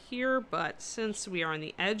off over here, but since we are on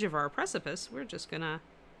the edge of our precipice, we're just gonna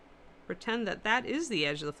pretend that that is the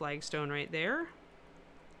edge of the flagstone right there,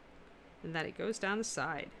 and that it goes down the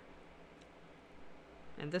side.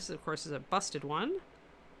 And this, of course, is a busted one.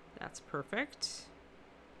 That's perfect.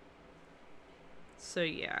 So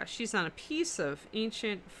yeah, she's on a piece of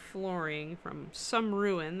ancient flooring from some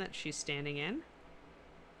ruin that she's standing in.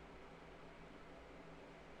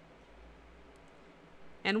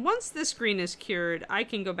 And once this green is cured, I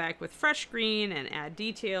can go back with fresh green and add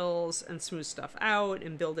details and smooth stuff out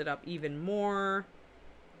and build it up even more.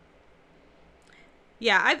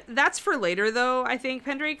 Yeah, that's for later though, I think,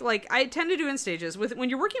 Pendrake. Like, I tend to do in stages.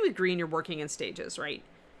 When you're working with green, you're working in stages, right?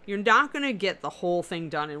 You're not going to get the whole thing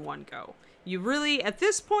done in one go. You really, at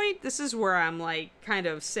this point, this is where I'm like kind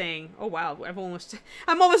of saying, oh wow, I'm almost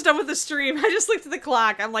done with the stream. I just looked at the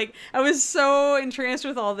clock. I'm like, I was so entranced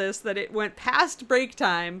with all this that it went past break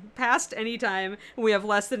time, past any time, and we have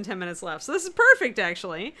less than 10 minutes left. So this is perfect,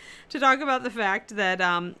 actually, to talk about the fact that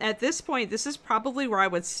at this point, this is probably where I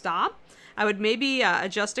would stop. I would maybe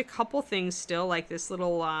adjust a couple things still, like this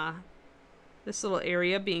little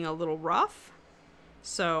area being a little rough.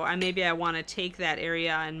 So maybe I want to take that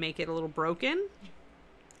area and make it a little broken,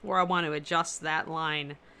 or I want to adjust that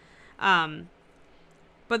line.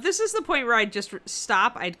 But this is the point where I'd just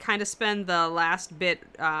stop. I'd kind of spend the last bit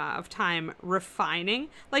of time refining.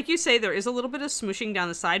 Like you say, there is a little bit of smooshing down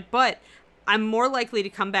the side, but I'm more likely to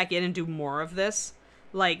come back in and do more of this.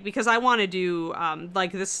 Like, because I want to do,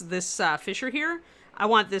 like this fissure here. I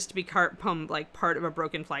want this to be part of a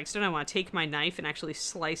broken flagstone. I want to take my knife and actually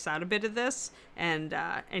slice out a bit of this and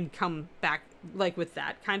come back like with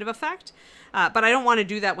that kind of effect. But I don't want to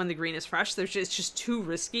do that when the green is fresh. It's just too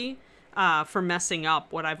risky for messing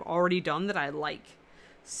up what I've already done that I like.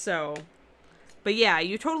 So, but yeah,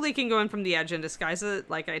 you totally can go in from the edge and disguise it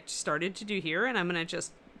like I started to do here. And I'm going to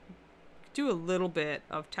just do a little bit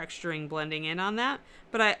of texturing blending in on that,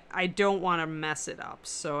 but I don't want to mess it up,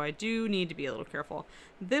 so I do need to be a little careful.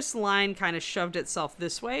 This line kind of shoved itself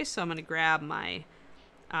this way, so I'm going to grab my...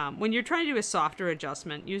 when you're trying to do a softer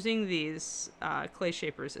adjustment, using these clay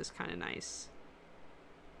shapers is kind of nice.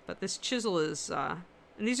 But this chisel is... and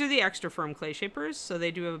these are the extra firm clay shapers, so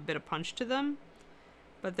they do have a bit of punch to them.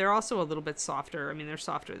 But they're also a little bit softer. I mean, they're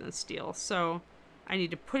softer than steel. So I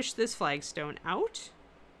need to push this flagstone out,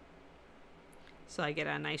 so I get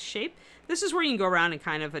a nice shape. This is where you can go around and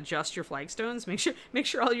kind of adjust your flagstones. Make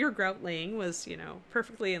sure all your grout laying was, you know,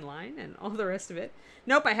 perfectly in line and all the rest of it.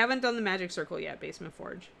 Nope, I haven't done the magic circle yet, Basement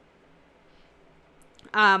Forge.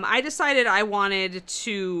 I decided I wanted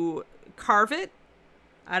to carve it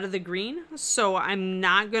out of the green, so I'm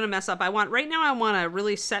not going to mess up. Right now I want to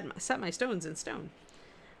really set my stones in stone.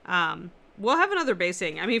 We'll have another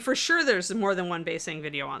basing. I mean, for sure there's more than one basing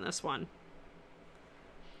video on this one.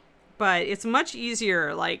 But it's much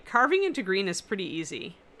easier. Like, carving into green is pretty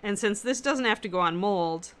easy. And since this doesn't have to go on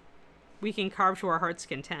mold, we can carve to our heart's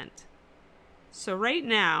content. So right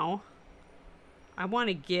now, I want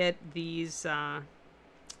to get these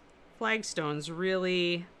flagstones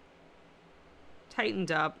really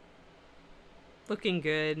tightened up, looking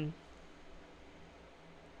good.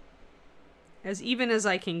 As even as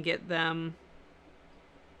I can get them.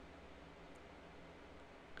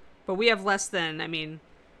 But we have less than, I mean,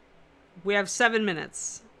 we have 7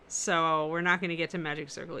 minutes. So we're not going to get to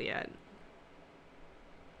Magic Circle yet.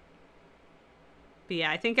 But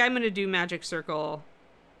yeah, I think I'm going to do Magic Circle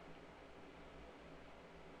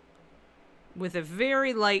with a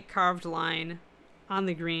very light carved line on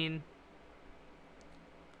the green.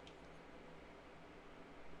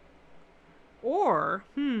 Or,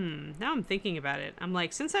 now I'm thinking about it. I'm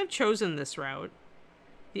like, since I've chosen this route,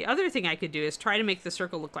 the other thing I could do is try to make the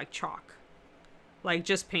circle look like chalk. Like,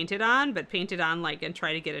 just paint it on, but paint it on, like, and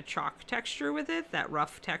try to get a chalk texture with it, that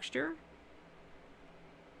rough texture.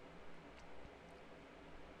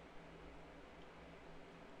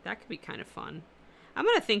 That could be kind of fun. I'm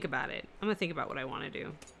going to think about it. I'm going to think about what I want to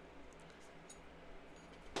do.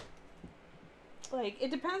 Like,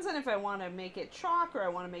 it depends on if I want to make it chalk, or I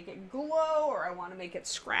want to make it glow, or I want to make it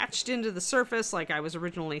scratched into the surface like I was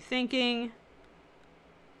originally thinking.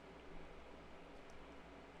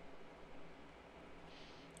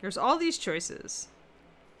 There's all these choices.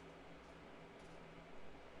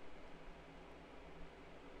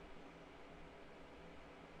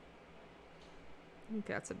 I think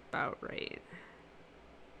that's about right.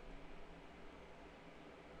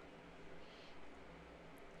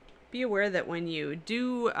 Be aware that when you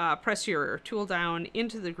do press your tool down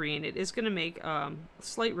into the green, it is going to make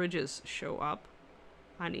slight ridges show up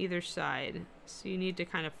on either side. So you need to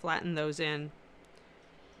kind of flatten those in.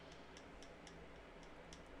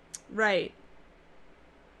 Right.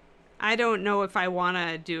 I don't know if I want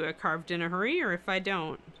to do a carved in a hurry or if I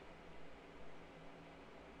don't.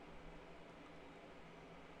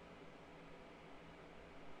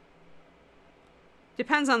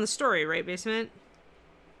 Depends on the story, right, Basement?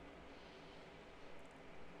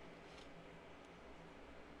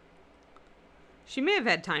 She may have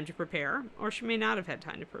had time to prepare, or she may not have had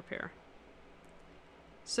time to prepare.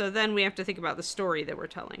 So then we have to think about the story that we're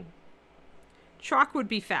telling. Chalk would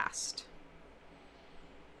be fast.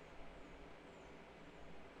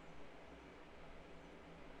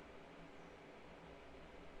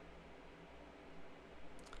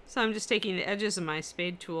 So I'm just taking the edges of my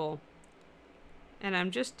spade tool and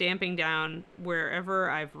I'm just damping down wherever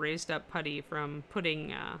I've raised up putty from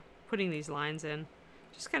putting these lines in.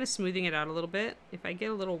 Just kind of smoothing it out a little bit. If I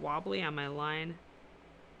get a little wobbly on my line,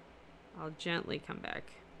 I'll gently come back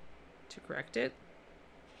to correct it.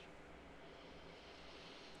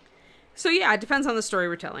 So yeah, it depends on the story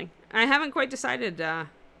we're telling. I haven't quite decided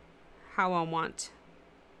how I want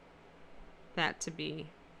that to be.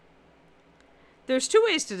 There's two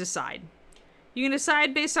ways to decide. You can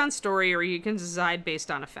decide based on story, or you can decide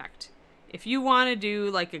based on effect. If you want to do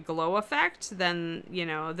like a glow effect, then, you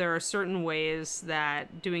know, there are certain ways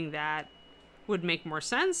that doing that would make more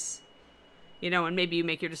sense. You know, and maybe you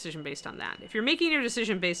make your decision based on that. If you're making your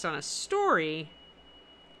decision based on a story,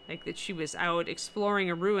 like that she was out exploring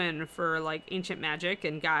a ruin for like ancient magic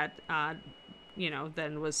and got, you know,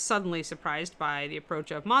 then was suddenly surprised by the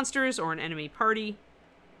approach of monsters or an enemy party.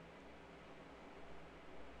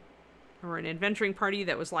 Or an adventuring party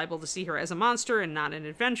that was liable to see her as a monster and not an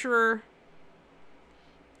adventurer.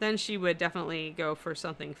 Then she would definitely go for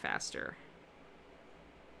something faster.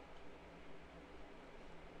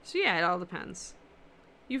 So yeah, it all depends.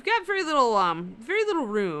 You've got very little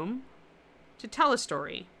room to tell a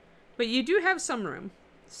story, but you do have some room.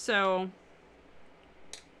 So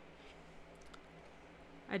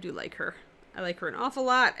I do like her. I like her an awful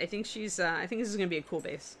lot. I think she's, I think this is going to be a cool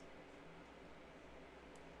base.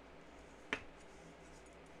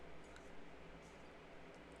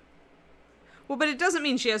 Well, but it doesn't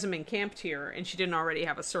mean she hasn't been camped here and she didn't already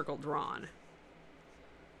have a circle drawn.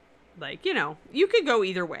 Like, you know, you could go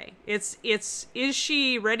either way. Is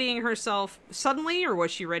she readying herself suddenly, or was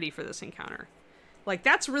she ready for this encounter? Like,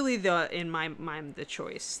 that's really in my mind, the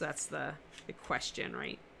choice. That's the question,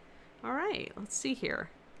 right? All right, let's see here.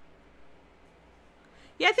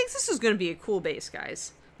 Yeah, I think this is going to be a cool base,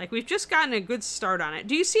 guys. Like, we've just gotten a good start on it.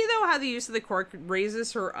 Do you see, though, how the use of the cork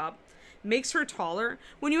raises her up, makes her taller?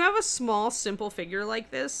 When you have a small, simple figure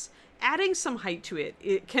like this, adding some height to it,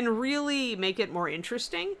 it can really make it more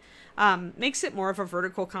interesting. Makes it more of a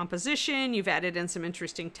vertical composition. You've added in some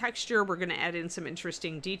interesting texture. We're going to add in some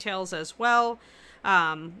interesting details as well.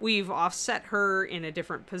 We've offset her in a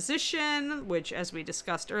different position, which, as we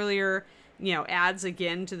discussed earlier, you know, adds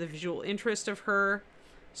again to the visual interest of her,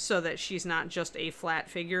 so that she's not just a flat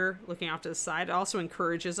figure looking off to the side. It also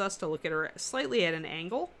encourages us to look at her slightly at an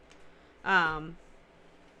angle.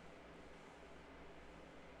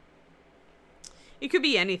 It could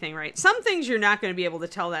be anything, right? Some things you're not going to be able to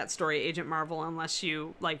tell that story, Agent Marvel, unless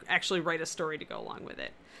you, like, actually write a story to go along with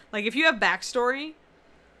it. Like, if you have backstory,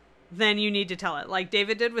 then you need to tell it. Like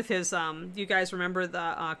David did with his, you guys remember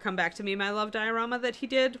the Come Back to Me, My Love diorama that he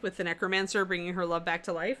did with the necromancer bringing her love back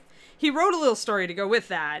to life? He wrote a little story to go with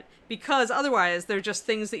that, because otherwise they're just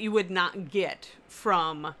things that you would not get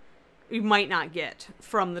from, you might not get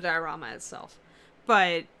from the diorama itself.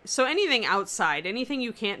 But, so anything outside, anything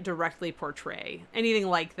you can't directly portray, anything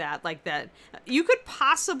like that, you could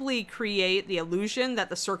possibly create the illusion that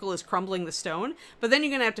the circle is crumbling the stone, but then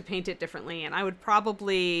you're going to have to paint it differently, and I'd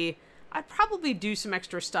probably do some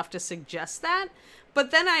extra stuff to suggest that,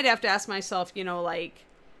 but then I'd have to ask myself, you know, like,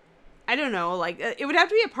 I don't know, like, it would have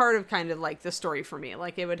to be a part of kind of, like, the story for me.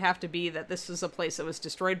 Like, it would have to be that this is a place that was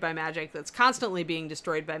destroyed by magic, that's constantly being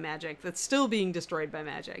destroyed by magic, that's still being destroyed by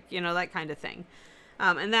magic, you know, that kind of thing.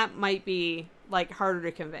 And that might be, like, harder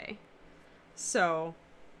to convey. So,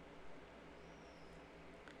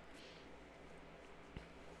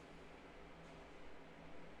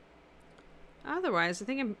 otherwise, I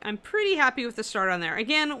think I'm pretty happy with the start on there.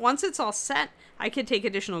 Again, once it's all set, I could take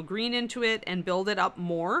additional green into it and build it up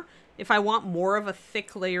more. If I want more of a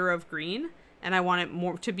thick layer of green, and I want it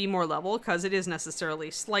more to be more level, because it is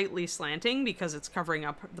necessarily slightly slanting because it's covering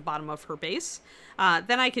up the bottom of her base,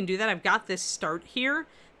 then I can do that. I've got this start here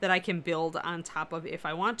that I can build on top of if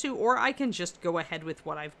I want to, or I can just go ahead with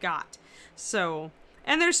what I've got. So,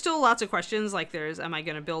 and there's still lots of questions, like am I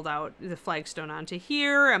going to build out the flagstone onto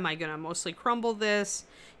here? Am I going to mostly crumble this?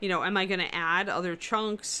 You know, am I going to add other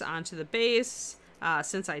chunks onto the base?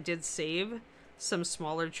 Since I did save some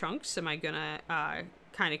smaller chunks, am I going to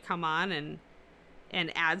kind of come on and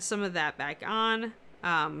add some of that back on,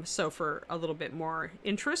 so for a little bit more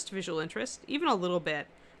interest, visual interest. Even a little bit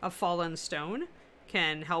of fallen stone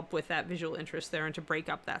can help with that visual interest there and to break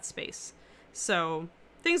up that space. So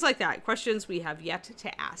things like that, questions we have yet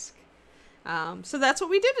to ask. So that's what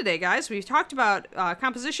we did today, guys. We talked about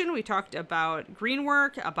composition, we talked about green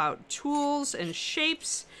work, about tools and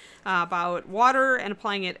shapes, about water and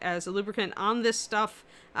applying it as a lubricant on this stuff,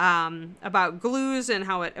 about glues and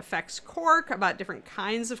how it affects cork, about different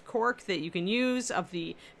kinds of cork that you can use, of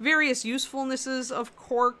the various usefulnesses of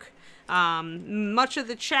cork. Much of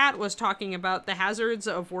the chat was talking about the hazards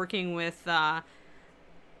of working with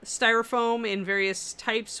styrofoam in various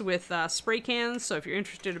types with spray cans. So if you're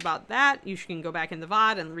interested about that, you can go back in the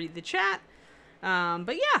VOD and read the chat.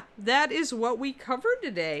 But yeah, that is what we covered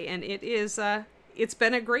today, and it is it's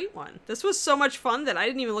been a great one. This was so much fun that I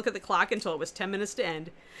didn't even look at the clock until it was 10 minutes to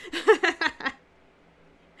end.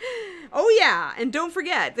 Oh yeah, and don't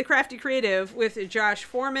forget the Crafty Creative with Josh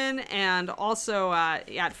Foreman, and also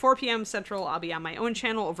at 4 p.m. Central, I'll be on my own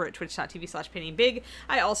channel over at twitch.tv/paintingbig.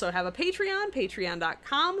 I also have a Patreon,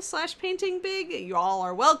 patreon.com/paintingbig. You all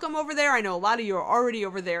are welcome over there. I know a lot of you are already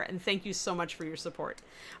over there, and thank you so much for your support.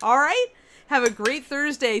 All right? Have a great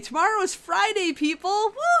Thursday. Tomorrow is Friday,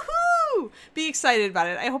 people. Woohoo! Be excited about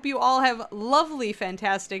it. I hope you all have lovely,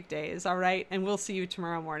 fantastic days, all right? And we'll see you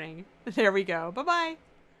tomorrow morning. There we go. Bye-bye.